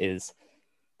season is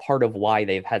part of why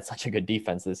they've had such a good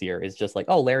defense this year. Is just like,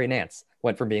 oh, Larry Nance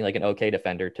went from being like an okay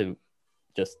defender to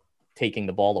just taking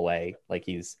the ball away. Like,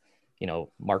 he's,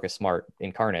 Marcus Smart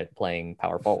incarnate playing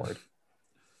power forward.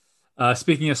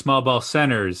 Speaking of small ball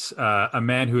centers, a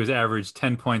man who has averaged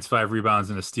 10 points, 5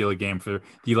 rebounds, and a steal a game for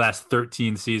the last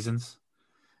 13 seasons,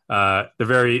 the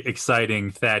very exciting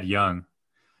Thad Young.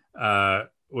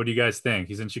 What do you guys think?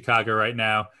 He's in Chicago right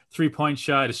now. 3-point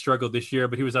shot has struggled this year,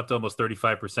 but he was up to almost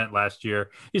 35% last year.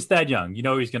 He's Thad Young. You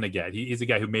know what he's going to get. He's a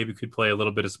guy who maybe could play a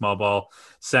little bit of small ball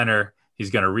center.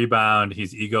 He's going to rebound.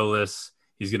 He's egoless.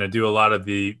 He's going to do a lot of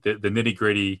the nitty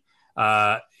gritty.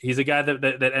 He's a guy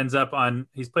that ends up on.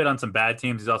 He's played on some bad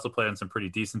teams. He's also played on some pretty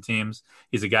decent teams.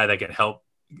 He's a guy that can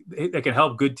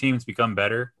help good teams become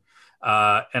better.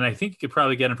 And I think you could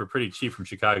probably get him for pretty cheap from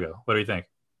Chicago. What do you think?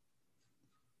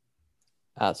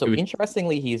 So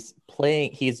interestingly, he's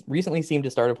recently seemed to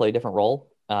start to play a different role,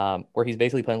 where he's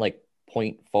basically playing like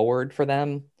point forward for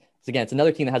them. So again, it's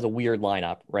another team that has a weird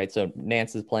lineup, right? So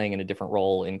Nance is playing in a different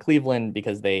role in Cleveland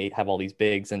because they have all these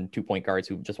bigs and 2-point guards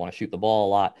who just want to shoot the ball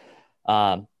a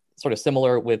lot. Sort of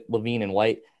similar with Levine and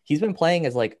White. He's been playing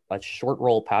as like a short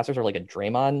roll passer or like a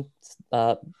Draymond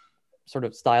sort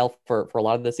of style for a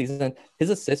lot of the season. His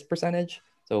assist percentage,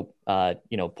 So,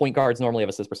 point guards normally have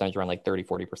assist percentage around like 30,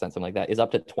 40%, something like that, is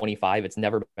up to 25. It's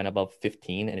never been above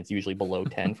 15, and it's usually below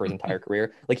 10 for his entire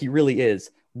career. Like, he really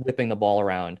is whipping the ball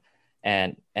around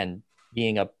and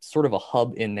being a sort of a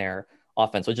hub in their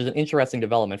offense, which is an interesting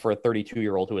development for a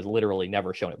 32-year-old who has literally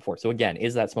never shown it before. So again,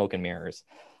 is that smoke and mirrors?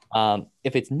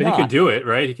 If it's but not, he can do it,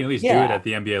 right? He can at least do it at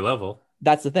the NBA level.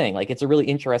 That's the thing. Like, it's a really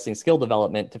interesting skill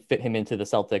development to fit him into the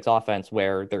Celtics offense,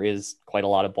 where there is quite a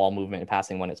lot of ball movement and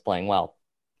passing when it's playing well.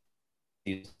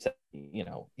 He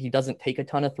doesn't take a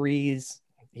ton of threes.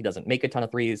 He doesn't make a ton of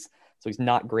threes. So he's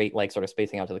not great, like, sort of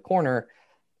spacing out to the corner.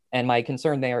 And my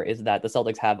concern there is that the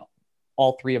Celtics have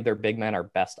all three of their big men are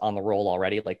best on the roll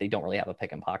already. Like, they don't really have a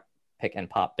pick and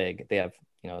pop big. They have,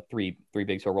 three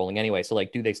bigs who are rolling anyway. So,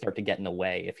 like, do they start to get in the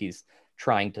way if he's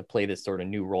trying to play this sort of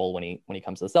new role when he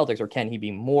comes to the Celtics, or can he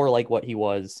be more like what he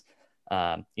was,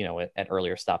 at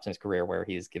earlier stops in his career, where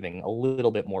he's giving a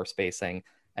little bit more spacing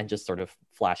and just sort of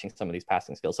flashing some of these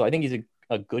passing skills? So I think he's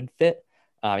a good fit.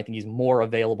 I think he's more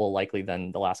available likely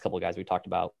than the last couple of guys we talked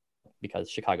about, because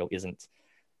Chicago isn't.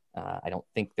 I don't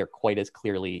think they're quite as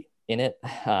clearly in it.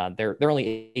 They're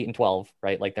only 8-12,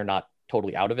 right? Like, they're not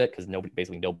totally out of it, because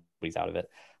basically nobody's out of it.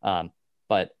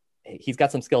 But he's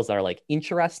got some skills that are, like,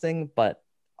 interesting, but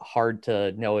hard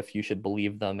to know if you should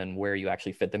believe them and where you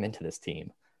actually fit them into this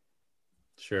team.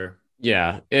 Sure.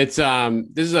 Yeah, it's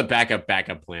this is a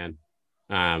backup plan.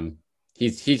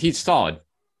 He's solid,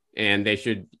 and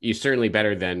he's certainly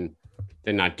better than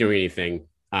not doing anything.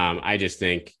 I just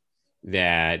think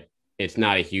that it's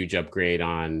not a huge upgrade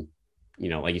on,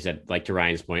 like you said, like, to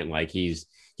Ryan's point, like, he's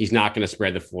not going to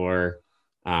spread the floor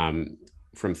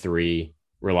from three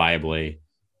reliably,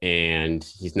 and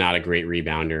he's not a great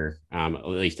rebounder, at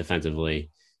least defensively.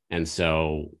 And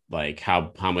so, like,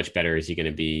 how much better is he going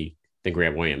to be than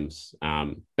Grant Williams?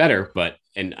 Better, but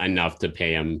enough to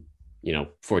pay him,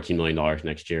 $14 million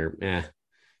next year.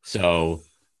 So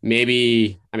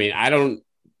maybe, what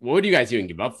would you guys even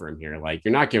give up for him here? Like,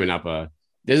 you're not giving up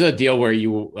this is a deal where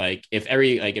you, like,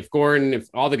 if Gordon, if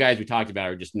all the guys we talked about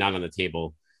are just not on the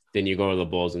table, then you go to the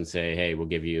Bulls and say, hey, we'll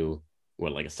give you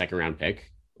like a second round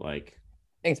pick. Like,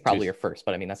 I think it's probably your first,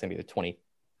 but that's going to be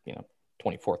the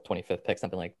 24th, 25th pick,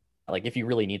 something like if you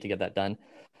really need to get that done.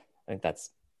 I think that's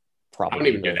probably. I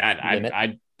wouldn't even do that.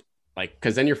 I'd like,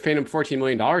 because then you're paying him $14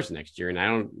 million next year, and I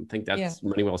don't think that's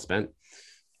money well spent.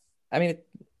 I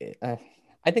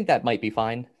think that might be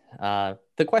fine. The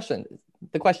question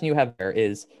you have there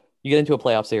is, you get into a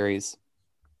playoff series.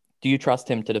 Do you trust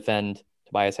him to defend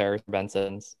Tobias Harris or Ben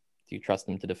Simmons? Do you trust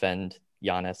him to defend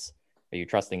Giannis? Are you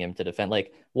trusting him to defend?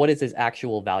 Like, what is his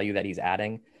actual value that he's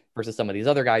adding versus some of these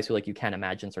other guys who, like, you can't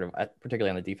imagine sort of, particularly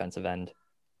on the defensive end,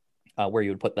 where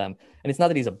you would put them. And it's not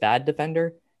that he's a bad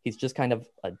defender. He's just kind of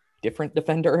a different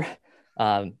defender.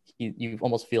 You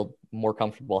almost feel more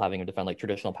comfortable having him defend, like,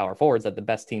 traditional power forwards that the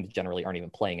best teams generally aren't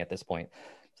even playing at this point.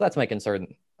 So that's my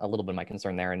concern, a little bit of my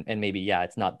concern there. And maybe,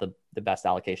 it's not the best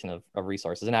allocation of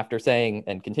resources. And after saying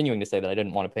and continuing to say that I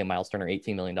didn't want to pay Miles Turner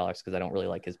 $18 million because I don't really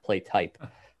like his play type,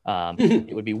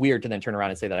 it would be weird to then turn around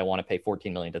and say that I want to pay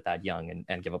 $14 million to Thad Young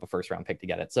and give up a first round pick to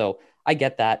get it. So I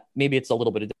get that. Maybe it's a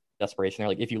little bit of desperation there.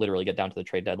 Like, if you literally get down to the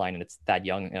trade deadline and it's Thad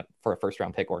Young for a first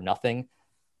round pick or nothing,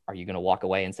 are you going to walk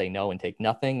away and say no and take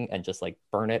nothing and just, like,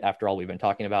 burn it after all we've been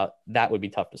talking about? That would be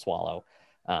tough to swallow.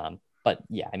 But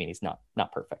yeah, he's not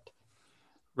perfect.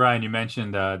 Ryan, you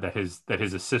mentioned that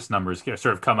his assist numbers sort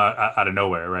of come out of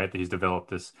nowhere, right? That he's developed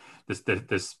this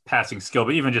passing skill,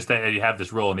 but even just that you have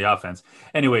this role in the offense.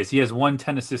 Anyways, he has one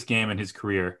 10 assist game in his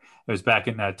career. It was back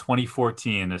in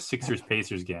 2014, the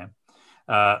Sixers-Pacers game.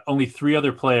 Only three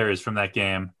other players from that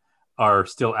game are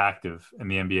still active in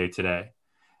the NBA today.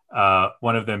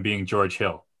 One of them being George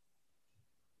Hill.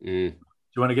 Do you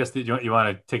want to guess? You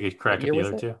want to take a crack at the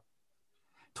other two?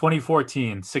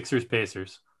 2014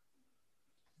 Sixers-Pacers.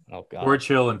 Oh, God. George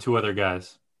Hill and two other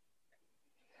guys.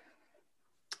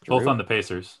 Drew? Both on the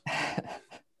Pacers. Is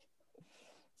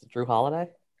it Drew Holiday?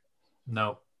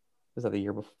 No. Was that the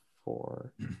year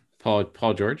before?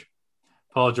 Paul George?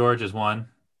 Paul George is one.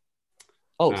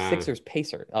 Oh, Sixers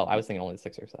Pacers. Oh, I was thinking only the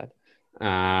Sixers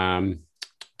side.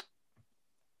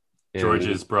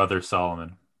 George's brother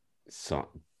Solomon. So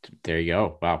there you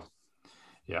go. Wow.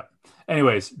 Yeah.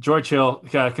 Anyways, George Hill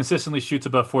consistently shoots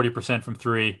above 40% from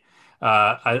three.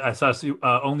 I saw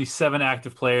only 7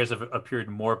 active players have appeared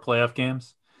in more playoff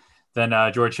games than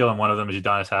George Hill, and one of them is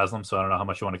Udonis Haslem, so I don't know how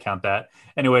much you want to count that.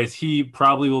 Anyways, he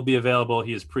probably will be available.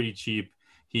 He is pretty cheap.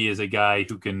 He is a guy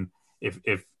who can,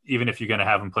 even if you're going to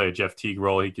have him play a Jeff Teague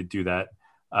role, he could do that.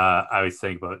 I would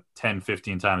think about 10,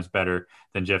 15 times better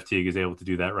than Jeff Teague is able to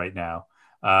do that right now.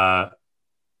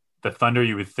 The Thunder,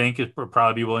 you would think, would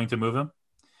probably be willing to move him.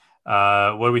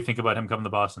 What do we think about him coming to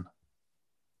Boston?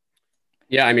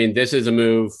 Yeah, I mean, this is a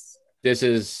move. This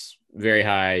is very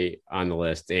high on the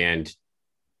list. And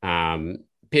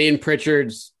Peyton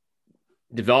Pritchard's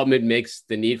development makes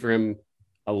the need for him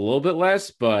a little bit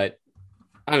less. But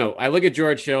I don't know. I look at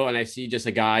George Hill and I see just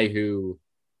a guy who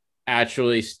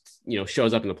actually,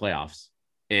 shows up in the playoffs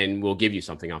and will give you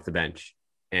something off the bench.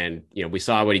 And, we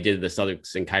saw what he did to the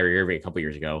Celtics and Kyrie Irving a couple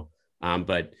years ago.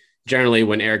 But generally,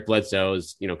 when Eric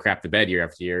Bledsoe's, crap the bed year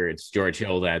after year, it's George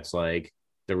Hill that's like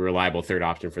the reliable third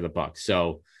option for the Bucks.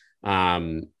 So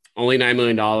only $9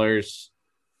 million,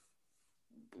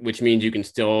 which means you can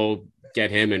still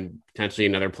get him and potentially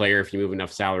another player if you move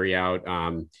enough salary out.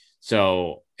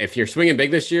 So if you're swinging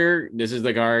big this year, this is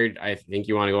the guard I think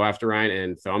you want to go after, Ryan.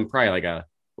 And so I'm probably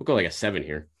we'll go like a 7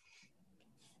 here.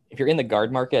 If you're in the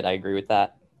guard market, I agree with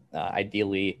that.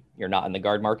 Ideally, you're not in the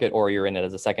guard market, or you're in it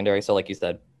as a secondary. So like you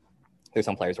said, there's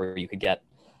some players where you could get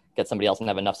somebody else and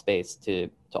have enough space to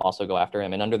also go after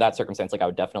him. And under that circumstance, I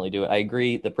would definitely do it. I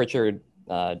agree. The Pritchard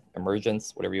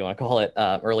emergence, whatever you want to call it,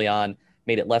 early on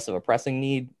made it less of a pressing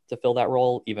need to fill that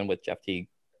role, even with Jeff Teague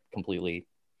completely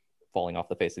falling off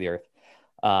the face of the earth.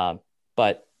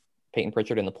 But Peyton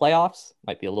Pritchard in the playoffs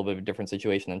might be a little bit of a different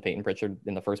situation than Peyton Pritchard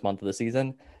in the first month of the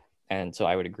season. And so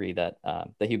I would agree that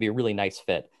he'd be a really nice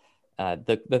fit.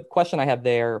 The question I have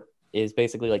there is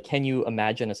basically like, can you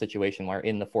imagine a situation where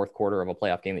in the fourth quarter of a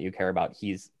playoff game that you care about,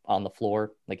 he's on the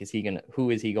floor? Like, who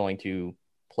is he going to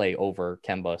play over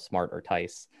Kemba, Smart, or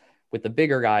Tice? With the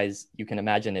bigger guys, you can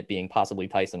imagine it being possibly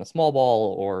Tice in a small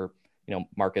ball, or,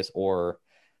 Marcus or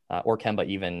Kemba,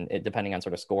 even depending on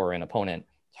sort of score and opponent.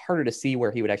 It's harder to see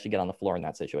where he would actually get on the floor in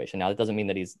that situation. Now, that doesn't mean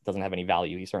that he doesn't have any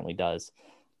value. He certainly does.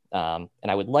 And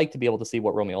I would like to be able to see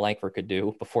what Romeo Langford could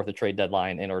do before the trade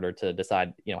deadline in order to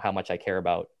decide, how much I care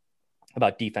about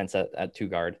defense at two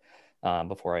guard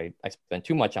before I spend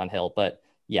too much on Hill. But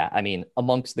yeah, I mean,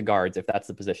 amongst the guards, if that's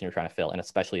the position you're trying to fill, and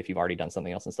especially if you've already done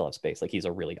something else and still have space, like, he's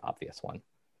a really obvious one.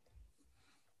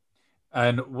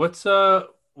 And what's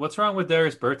wrong with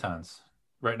Darius Bertans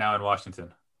right now in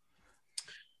Washington?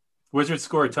 Wizards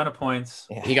scored a ton of points.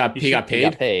 Yeah. He got paid. He got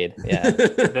paid. Yeah.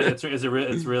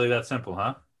 It's really that simple,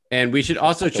 huh? And we should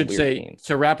say team.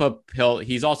 to wrap up Hill,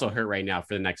 he's also hurt right now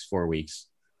for the next 4 weeks.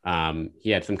 He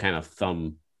had some kind of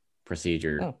thumb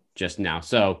procedure just now.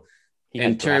 So he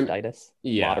has draftitis.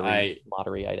 Yeah,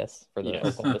 lotteryitis for the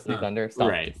Oklahoma City Thunder.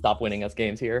 Stop winning us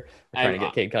games here. We're trying to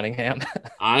get Cade Cunningham.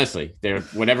 Honestly,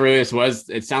 whatever this was,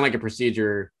 it sounded like a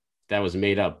procedure that was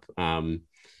made up.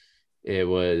 It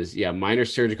was minor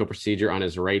surgical procedure on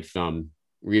his right thumb,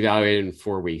 reevaluated in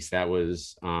 4 weeks. That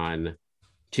was on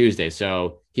Tuesday.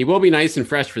 So he will be nice and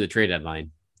fresh for the trade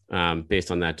deadline,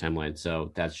 based on that timeline.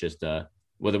 So that's just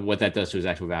what that does to his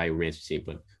actual value remains to be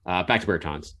seen. But back to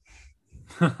Bertans.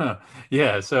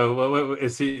 Yeah. So what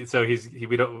is he? So the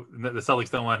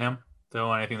Celtics don't want him. Don't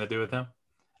want anything to do with him.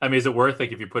 I mean, is it worth,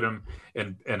 like, if you put him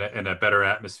in a better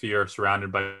atmosphere,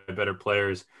 surrounded by better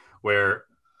players, where,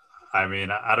 I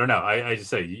mean, I don't know. I just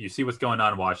say, you see what's going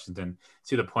on in Washington,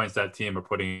 see the points that team are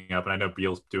putting up. And I know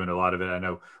Beal's doing a lot of it. I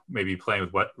know maybe playing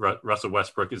with Russell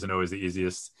Westbrook isn't always the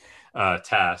easiest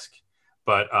task,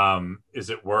 but is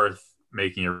it worth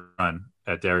making a run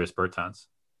at Darius Bertans?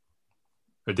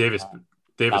 Or Davis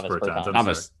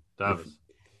Bertans. Davis.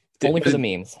 Only for the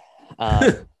memes.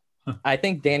 I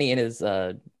think Danny in his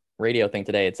radio thing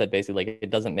today, it said basically, like,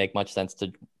 it doesn't make much sense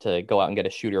to go out and get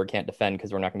a shooter who can't defend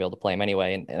because we're not gonna be able to play him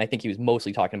anyway. And I think he was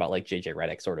mostly talking about, like, JJ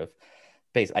Redick sort of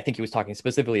base. I think he was talking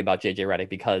specifically about JJ Redick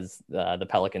because the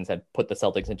Pelicans had put the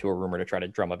Celtics into a rumor to try to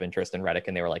drum up interest in Redick,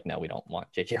 and they were like, no, we don't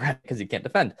want JJ Redick because he can't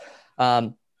defend.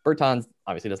 Bertans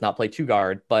obviously does not play two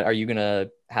guard, but are you going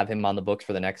to have him on the books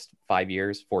for the next 4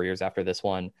 years after this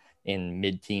one in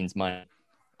mid-teens money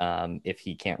if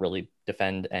he can't really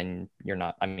defend and you're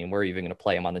not? I mean, where are you even going to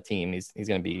play him on the team? He's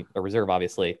going to be a reserve,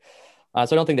 obviously. So I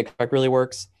don't think the contract really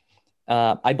works.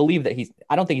 I believe that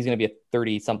I don't think he's going to be a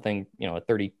 30-something, a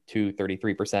 32,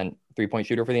 33% three-point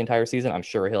shooter for the entire season. I'm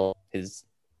sure his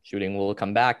shooting will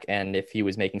come back. And if he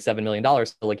was making $7 million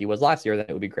like he was last year, then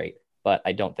it would be great. But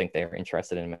I don't think they're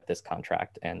interested in him at this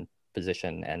contract and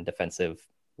position and defensive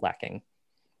lacking.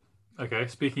 Okay.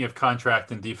 Speaking of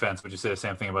contract and defense, would you say the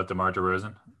same thing about DeMar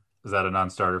DeRozan? Is that a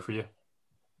non-starter for you?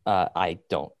 I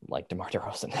don't like DeMar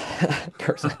DeRozan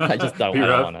personally. I just don't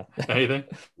want to. Anything?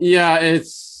 Yeah,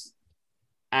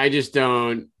 I just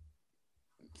don't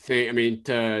think. I mean,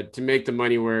 to make the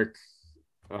money work,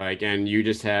 like, and you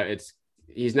just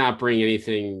he's not bringing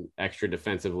anything extra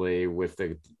defensively with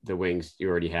the wings you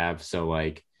already have. So,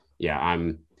 like, yeah,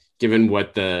 I'm given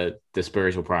what the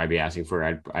Spurs will probably be asking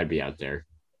for, I'd be out there.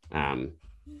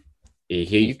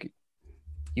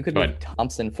 You could move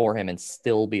Thompson for him and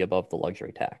still be above the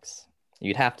luxury tax.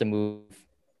 You'd have to move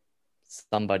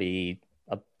somebody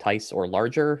a Tice or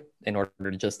larger in order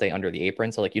to just stay under the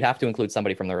apron. So like you'd have to include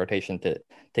somebody from the rotation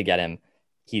to get him.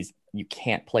 You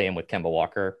can't play him with Kemba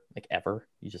Walker like ever.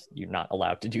 You're not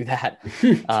allowed to do that. Because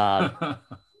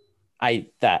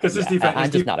his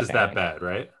defense is that bad,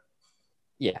 right?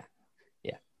 Yeah.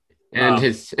 And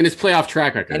his playoff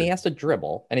track record. And he has to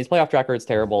dribble. And his playoff track record is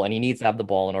terrible. And he needs to have the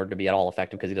ball in order to be at all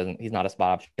effective because he's not a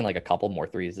spot option. Like a couple more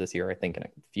threes this year, I think, in a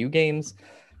few games.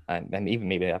 And even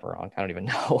maybe I'm wrong. I don't even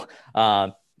know.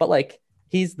 But like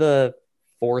he's the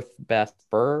fourth best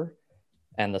Spur,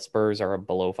 and the Spurs are a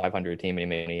below 500 team, and he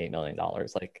made $8 million.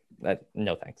 Like that,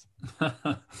 no thanks.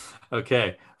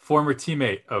 Okay. Former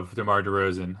teammate of DeMar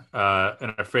DeRozan,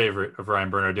 and a favorite of Ryan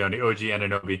Bernardoni, OG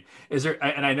Anunoby. Is there?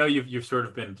 And I know you've sort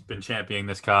of been championing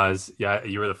this cause. Yeah,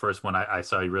 you were the first one I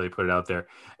saw you really put it out there.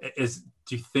 Do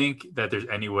you think that there's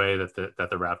any way that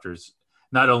the Raptors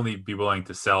not only be willing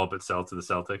to sell but sell to the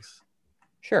Celtics?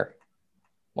 Sure,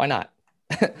 why not?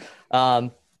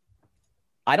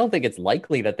 I don't think it's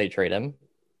likely that they trade him.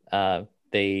 I'm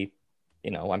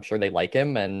sure they like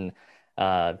him, and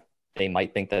they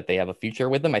might think that they have a future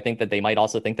with him. I think that they might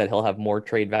also think that he'll have more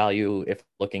trade value if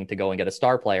looking to go and get a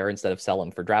star player instead of sell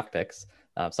him for draft picks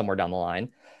somewhere down the line.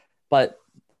 But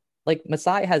like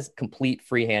Masai has complete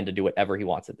free hand to do whatever he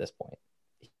wants at this point.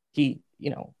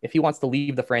 If he wants to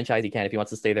leave the franchise, he can. If he wants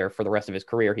to stay there for the rest of his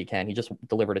career, he can. He just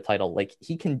delivered a title. Like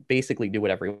he can basically do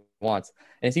whatever he wants.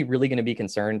 And is he really going to be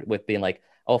concerned with being like,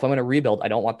 oh, if I'm going to rebuild, I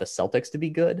don't want the Celtics to be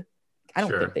good? I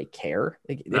don't think they care.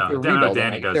 Like, if you're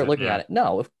rebuilding, they're looking at it.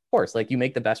 No, of course. Like you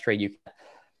make the best trade you can.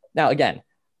 Now, again,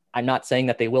 I'm not saying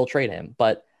that they will trade him,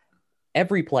 but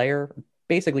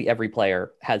basically every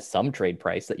player has some trade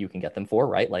price that you can get them for,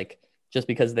 right? Like just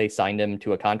because they signed him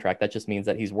to a contract, that just means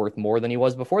that he's worth more than he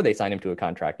was before they signed him to a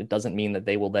contract. It doesn't mean that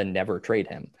they will then never trade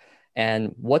him.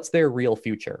 And what's their real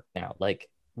future now? Like,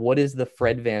 what is the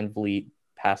Fred VanVleet,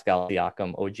 Pascal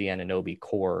Siakam, OG Anunoby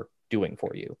core doing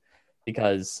for you?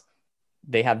 Because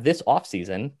they have this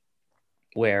offseason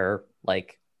where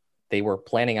like they were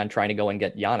planning on trying to go and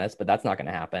get Giannis, but that's not going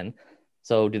to happen.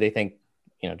 So do they think,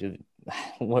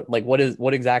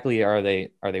 what exactly are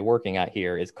they working at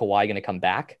here? Is Kawhi going to come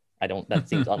back? That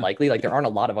seems unlikely. Like there aren't a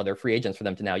lot of other free agents for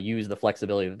them to now use the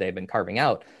flexibility that they've been carving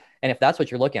out. And if that's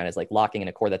what you're looking at is like locking in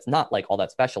a core that's not like all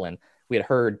that special. And we had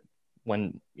heard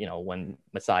when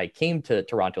Masai came to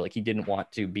Toronto, like he didn't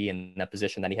want to be in a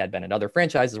position that he had been in other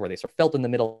franchises where they sort of felt in the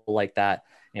middle like that.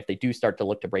 And if they do start to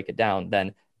look to break it down,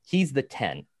 then he's the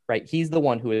 10, right? He's the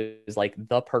one who is like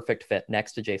the perfect fit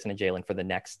next to Jason and Jalen for the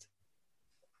next,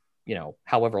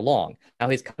 however long. Now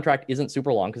his contract isn't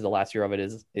super long because the last year of it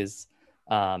is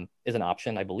an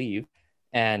option, I believe.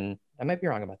 And I might be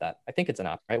wrong about that. I think it's an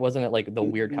option, right? Wasn't it like the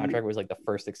weird contract was like the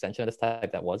first extension of this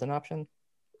type that was an option?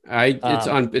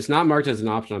 It's not marked as an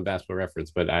option on Basketball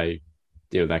Reference, but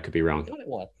that could be wrong.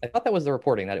 I thought that was the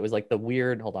reporting that it was like the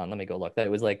weird. Hold on, let me go look. That it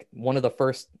was like one of the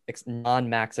first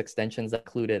non-max extensions that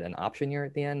included an option year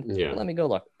at the end. Yeah. Let me go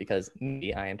look because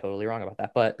maybe I am totally wrong about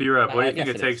that. But B-Rob, what do you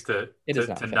think it takes to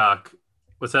knock?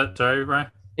 What's that? Sorry,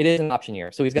 Brian. It is an option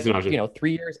year. So he's got,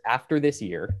 3 years after this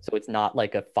year. So it's not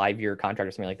like a 5-year contract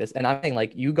or something like this. And I'm saying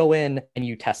like you go in and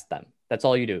you test them. That's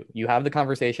all you do. You have the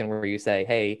conversation where you say,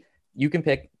 hey, you can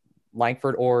pick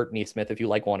Langford or Neesmith if you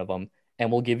like one of them, and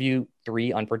we'll give you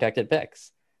 3 unprotected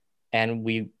picks. And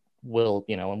we will,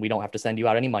 and we don't have to send you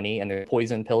out any money. And there's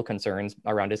poison pill concerns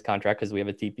around his contract because we have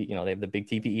a TP, they have the big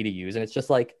TPE to use. And it's just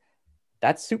like,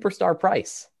 that's superstar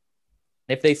price.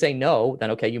 If they say no,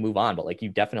 then okay, you move on. But like you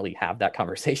definitely have that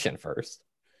conversation first.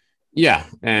 Yeah.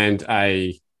 And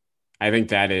I think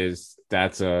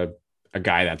that's a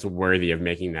guy that's worthy of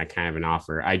making that kind of an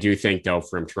offer. I do think though,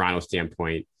 from Toronto's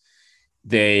standpoint,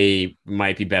 they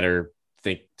might be better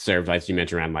served, as you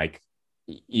mentioned, around like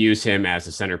use him as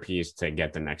a centerpiece to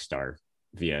get the next star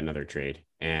via another trade.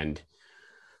 And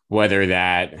whether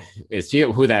that is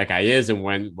who that guy is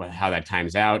and how that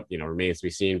times out, remains to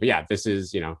be seen. But yeah, this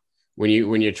is, when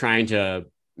you're trying to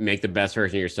make the best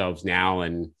version of yourselves now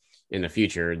and in the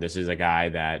future, this is a guy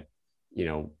that,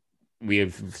 we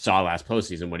have saw last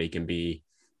postseason what he can be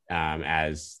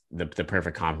as the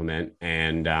perfect complement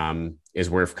and is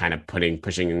worth kind of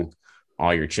pushing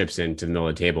all your chips into the middle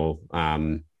of the table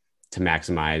to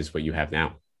maximize what you have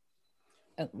now.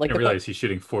 Like I realize he's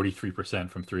shooting 43%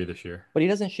 from 3 this year, but he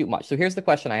doesn't shoot much. So here's the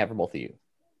question I have for both of you: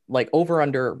 like over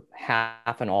under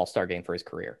half an All-Star game for his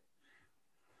career.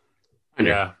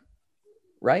 Yeah.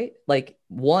 Right? Like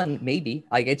 1, maybe.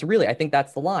 Like it's really, I think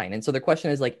that's the line. And so the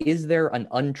question is like, is there an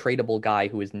untradeable guy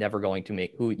who is never going to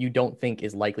who you don't think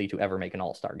is likely to ever make an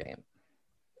All-Star game?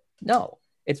 No,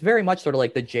 it's very much sort of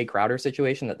like the Jay Crowder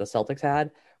situation that the Celtics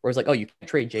had, where it's like, oh, you can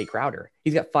trade Jay Crowder.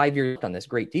 He's got 5 years on this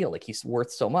great deal. Like, he's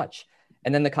worth so much.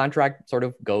 And then the contract sort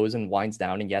of goes and winds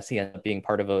down. And yes, he ended up being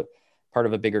part of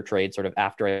a bigger trade sort of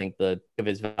after I think of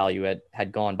his value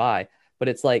had gone by. But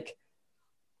it's like,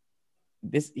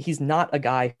 he's not a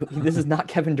guy. This is not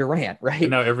Kevin Durant, right?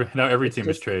 Now every team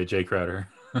has traded Jay Crowder.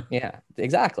 Yeah,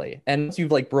 exactly. And once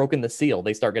you've like broken the seal,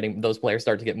 those players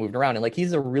start to get moved around. And like,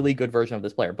 he's a really good version of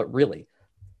this player, but really,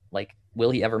 like,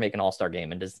 will he ever make an all-star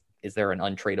game? And is there an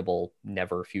untradeable,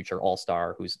 never future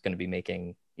all-star who's going to be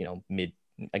making, mid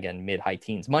high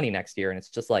teens money next year? And it's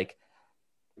just like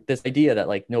this idea that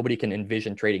like nobody can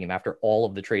envision trading him after all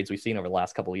of the trades we've seen over the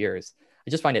last couple of years. I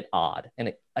just find it odd.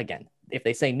 And again, if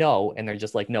they say no, and they're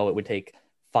just like, no, it would take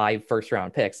 5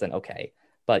 first-round picks, then okay.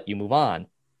 But you move on.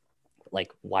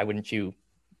 Like, why wouldn't you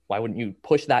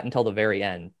push that until the very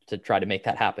end to try to make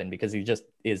that happen? Because he just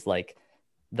is like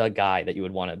the guy that you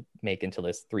would want to make into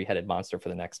this 3-headed monster for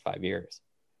the next 5 years.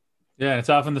 Yeah, and it's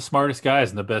often the smartest guys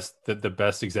and the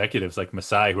best executives like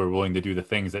Masai who are willing to do the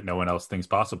things that no one else thinks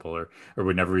possible or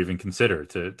would never even consider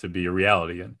to be a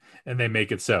reality, and they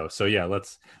make it so. So yeah,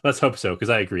 let's hope so, because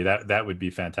I agree that would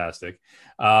be fantastic.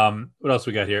 What else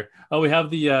we got here? Oh, we have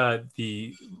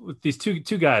these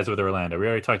two guys with Orlando. We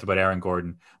already talked about Aaron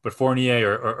Gordon, but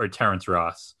Fournier or Terrence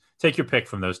Ross. Take your pick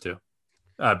from those two.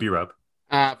 B-Rob.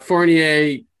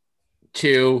 Fournier,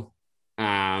 2.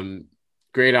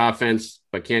 Great offense,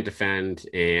 but can't defend,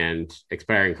 and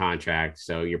expiring contract.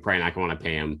 So you're probably not going to want to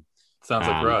pay him. Sounds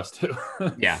like Ross too.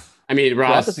 Yeah. I mean,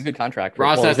 Ross has a good contract.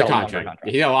 Ross has a contract.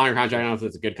 He got a longer contract. I don't know if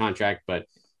it's a good contract, but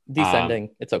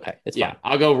descending. It's okay. It's fine.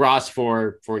 I'll go Ross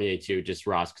for Fournier 2, just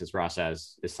Ross, because Ross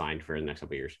is signed for the next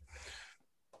couple of years.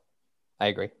 I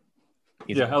agree.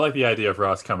 I like the idea of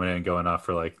Ross coming in and going off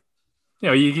for like,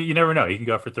 you never know. He can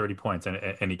go for 30 points in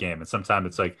any game, and sometimes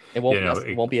it's like it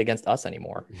won't be against us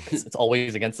anymore. It's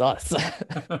always against us.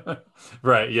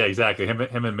 Right? Yeah, exactly. Him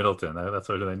and Middleton. That's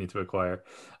what they need to acquire.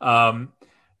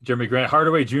 Jeremy Grant,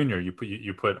 Hardaway Jr.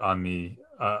 You put on the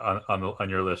on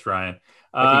your list, Ryan.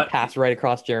 He passed right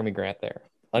across Jeremy Grant there.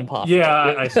 Impossible.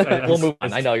 Yeah, we'll move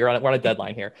on. I know we're on a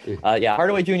deadline here.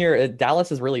 Hardaway Jr.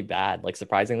 Dallas is really bad, like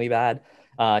surprisingly bad.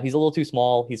 He's a little too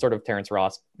small. He's sort of Terrence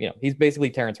Ross. He's basically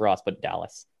Terrence Ross, but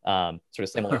Dallas. Sort of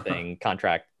similar thing.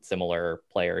 Contract similar,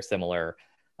 player similar.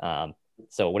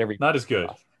 So whatever. Not as good.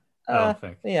 I don't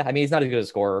think. Yeah, I mean, he's not as good as a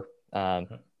scorer.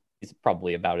 He's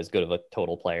probably about as good of a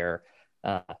total player.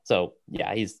 So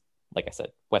yeah, he's, like I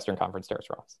said, Western Conference Terrence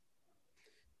Ross.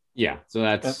 Yeah. So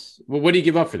that's what do you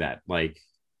give up for that? Like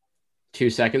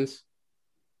 2 seconds?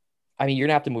 I mean, you're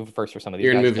gonna have to move first for some of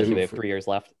these guys, especially they have 3 years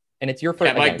left. And it's your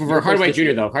first. Yeah, like for Hardaway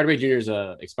Jr. though, Hardaway Jr. is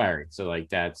expiring, so like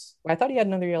that's. I thought he had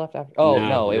another year left after. Oh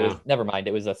no, it was never mind.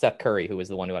 It was Seth Curry who was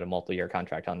the one who had a multi-year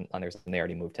contract on theirs, and they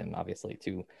already moved him obviously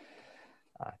to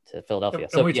Philadelphia.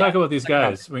 So we talk about these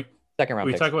guys. Second round.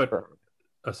 We talk about.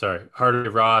 Oh, sorry, Hardaway,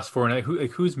 Ross, Fournier.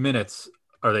 Whose minutes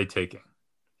are they taking?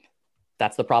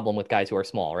 That's the problem with guys who are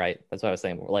small, right? That's what I was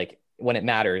saying. Like when it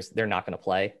matters, they're not going to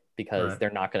play because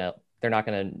they're not going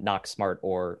to knock Smart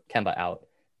or Kemba out.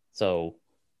 So.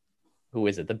 Who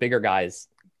is it? The bigger guys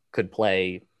could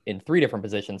play in 3 different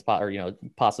positions, or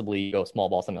possibly go small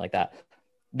ball, something like that.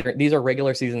 These are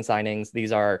regular season signings.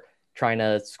 These are trying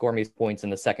to score me points in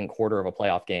the second quarter of a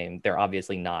playoff game. They're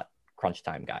obviously not crunch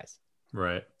time guys.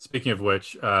 Right. Speaking of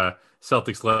which,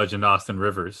 Celtics legend Austin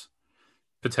Rivers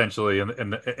potentially in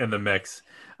the mix.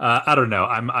 I don't know.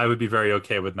 I would be very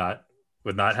okay with not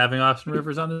having Austin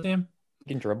Rivers on the team. He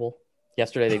can dribble.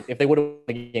 Yesterday, if they would have won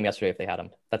the game yesterday, if they had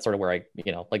him, that's sort of where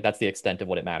that's the extent of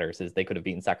what it matters is they could have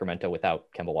beaten Sacramento without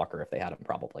Kemba Walker if they had him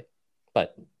probably.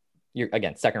 But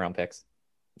again, second round picks,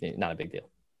 not a big deal.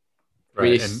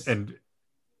 Right. And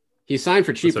he signed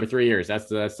for cheap for 3 years. That's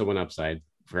the one upside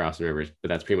for Austin Rivers, but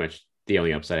that's pretty much the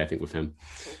only upside I think with him.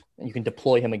 And you can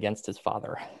deploy him against his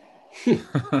father.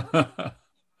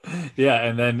 Yeah,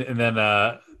 and then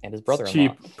and his brother-in-law.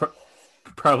 Cheap,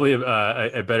 probably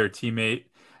a better teammate.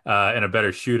 And a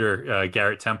better shooter,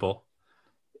 Garrett Temple.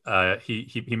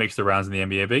 He makes the rounds in the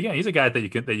NBA, but again, he's a guy that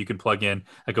you can plug in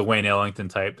like a Wayne Ellington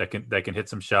type that can hit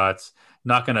some shots.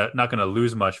 Not gonna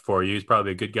lose much for you. He's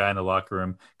probably a good guy in the locker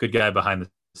room, good guy behind the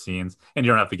scenes, and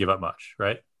you don't have to give up much,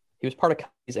 right? He was part of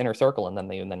his inner circle, and then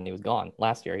he was gone.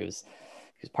 Last year, he was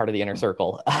part of the inner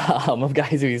circle of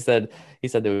guys who he said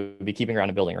they would be keeping around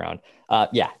and building around.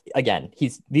 Again,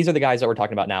 these are the guys that we're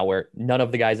talking about now, where none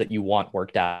of the guys that you want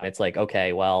worked out. It's like,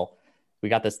 okay, well, we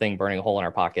got this thing burning a hole in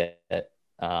our pocket.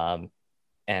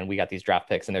 and we got these draft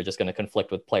picks and they're just going to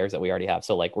conflict with players that we already have.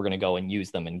 So like, we're going to go and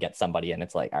use them and get somebody. And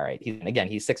it's like, all right,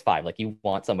 he's 6'5". Like you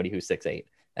want somebody who's 6'8",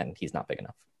 and he's not big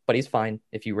enough, but he's fine.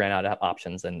 If you ran out of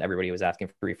options and everybody was asking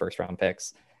for 3 first-round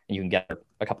picks and you can get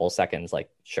a couple of seconds, like,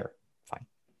 sure, fine.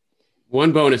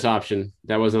 One bonus option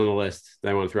that was on the list that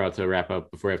I want to throw out to wrap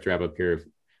up before I have to wrap up here.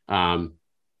 And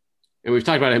we've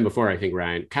talked about him before, I think,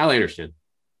 Ryan. Kyle Anderson.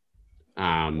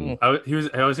 I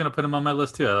was going to put him on my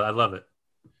list too. I love it.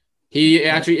 He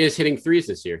actually is hitting threes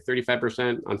this year,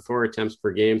 35% on 4 attempts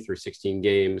per game through 16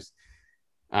 games.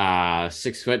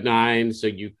 6'9". So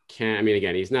you can't, I mean,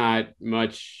 again, he's not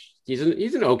much. He's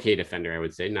an okay defender, I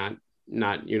would say. Not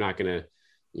you're not going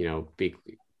to, be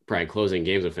probably closing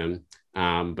games with him.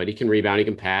 But he can rebound, he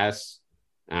can pass.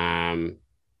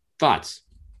 Thoughts?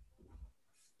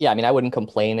 Yeah, I mean, I wouldn't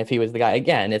complain if he was the guy.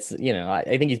 Again, it's, I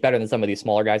think he's better than some of these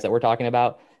smaller guys that we're talking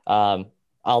about.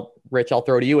 I'll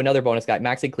throw to you another bonus guy,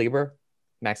 Maxi Kleber.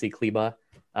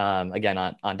 Again,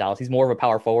 on Dallas. He's more of a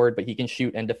power forward, but he can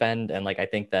shoot and defend. And like, I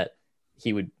think that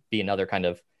he would be another kind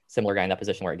of similar guy in that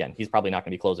position where, again, he's probably not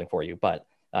going to be closing for you, but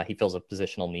he fills a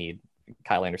positional need.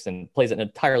 Kyle Anderson plays an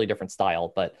entirely different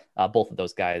style, but both of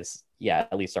those guys,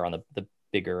 at least are on the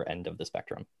bigger end of the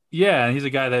spectrum. Yeah, and he's a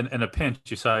guy that in a pinch,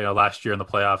 you saw, last year in the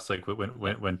playoffs, like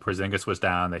when Porzingis was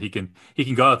down, that he can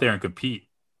go out there and compete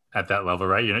at that level,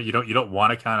 right? You don't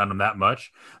want to count on him that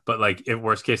much, but like, if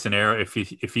worst case scenario,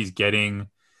 if he's getting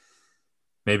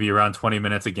maybe around 20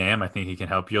 minutes a game, I think he can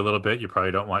help you a little bit. You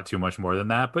probably don't want too much more than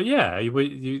that, but yeah,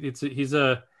 he's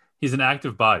an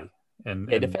active body, and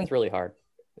he defends really hard.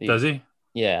 Does he?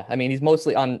 Yeah, I mean, he's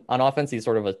mostly on offense. He's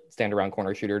sort of a stand around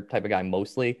corner shooter type of guy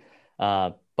mostly.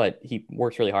 But he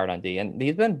works really hard on D, and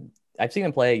I've seen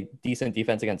him play decent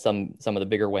defense against some of the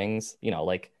bigger wings.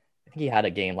 Like, I think he had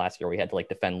a game last year where he had to like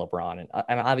defend LeBron,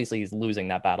 and obviously he's losing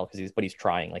that battle but he's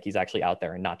trying. Like, he's actually out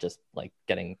there and not just like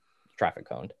getting traffic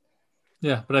coned.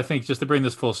 Yeah, but I think just to bring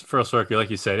this full circle, like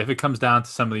you said, if it comes down to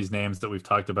some of these names that we've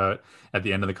talked about at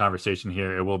the end of the conversation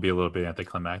here, it will be a little bit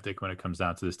anticlimactic when it comes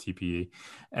down to this TPE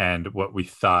and what we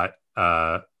thought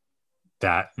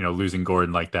that losing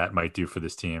Gordon like that might do for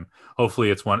this team.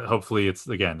 Hopefully it's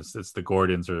the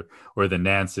Gordons or the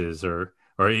Nances or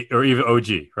even OG,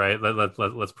 right?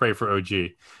 Let's pray for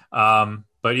OG.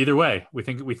 But either way, we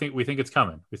think it's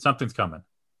coming. Something's coming.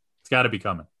 It's got to be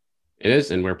coming. It is,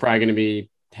 and we're probably going to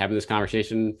be having this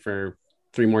conversation for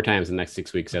 3 more times in the next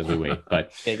 6 weeks as we wait.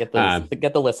 But get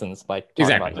the listens by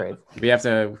talking about trades. We have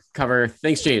to cover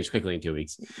things change quickly in 2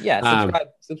 weeks. Yeah,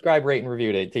 subscribe, rate, and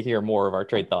review to hear more of our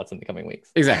trade thoughts in the coming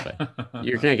weeks. Exactly.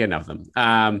 You can't get enough of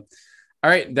them. All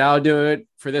right, that'll do it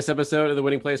for this episode of the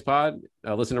Winning Plays Pod.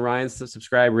 Listen to Ryan,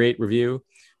 subscribe, rate, review.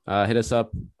 Hit us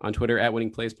up on Twitter at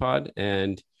Winning Plays Pod,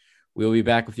 and we'll be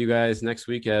back with you guys next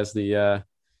week as the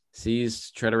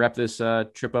C's try to wrap this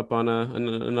trip up on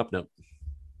an up note.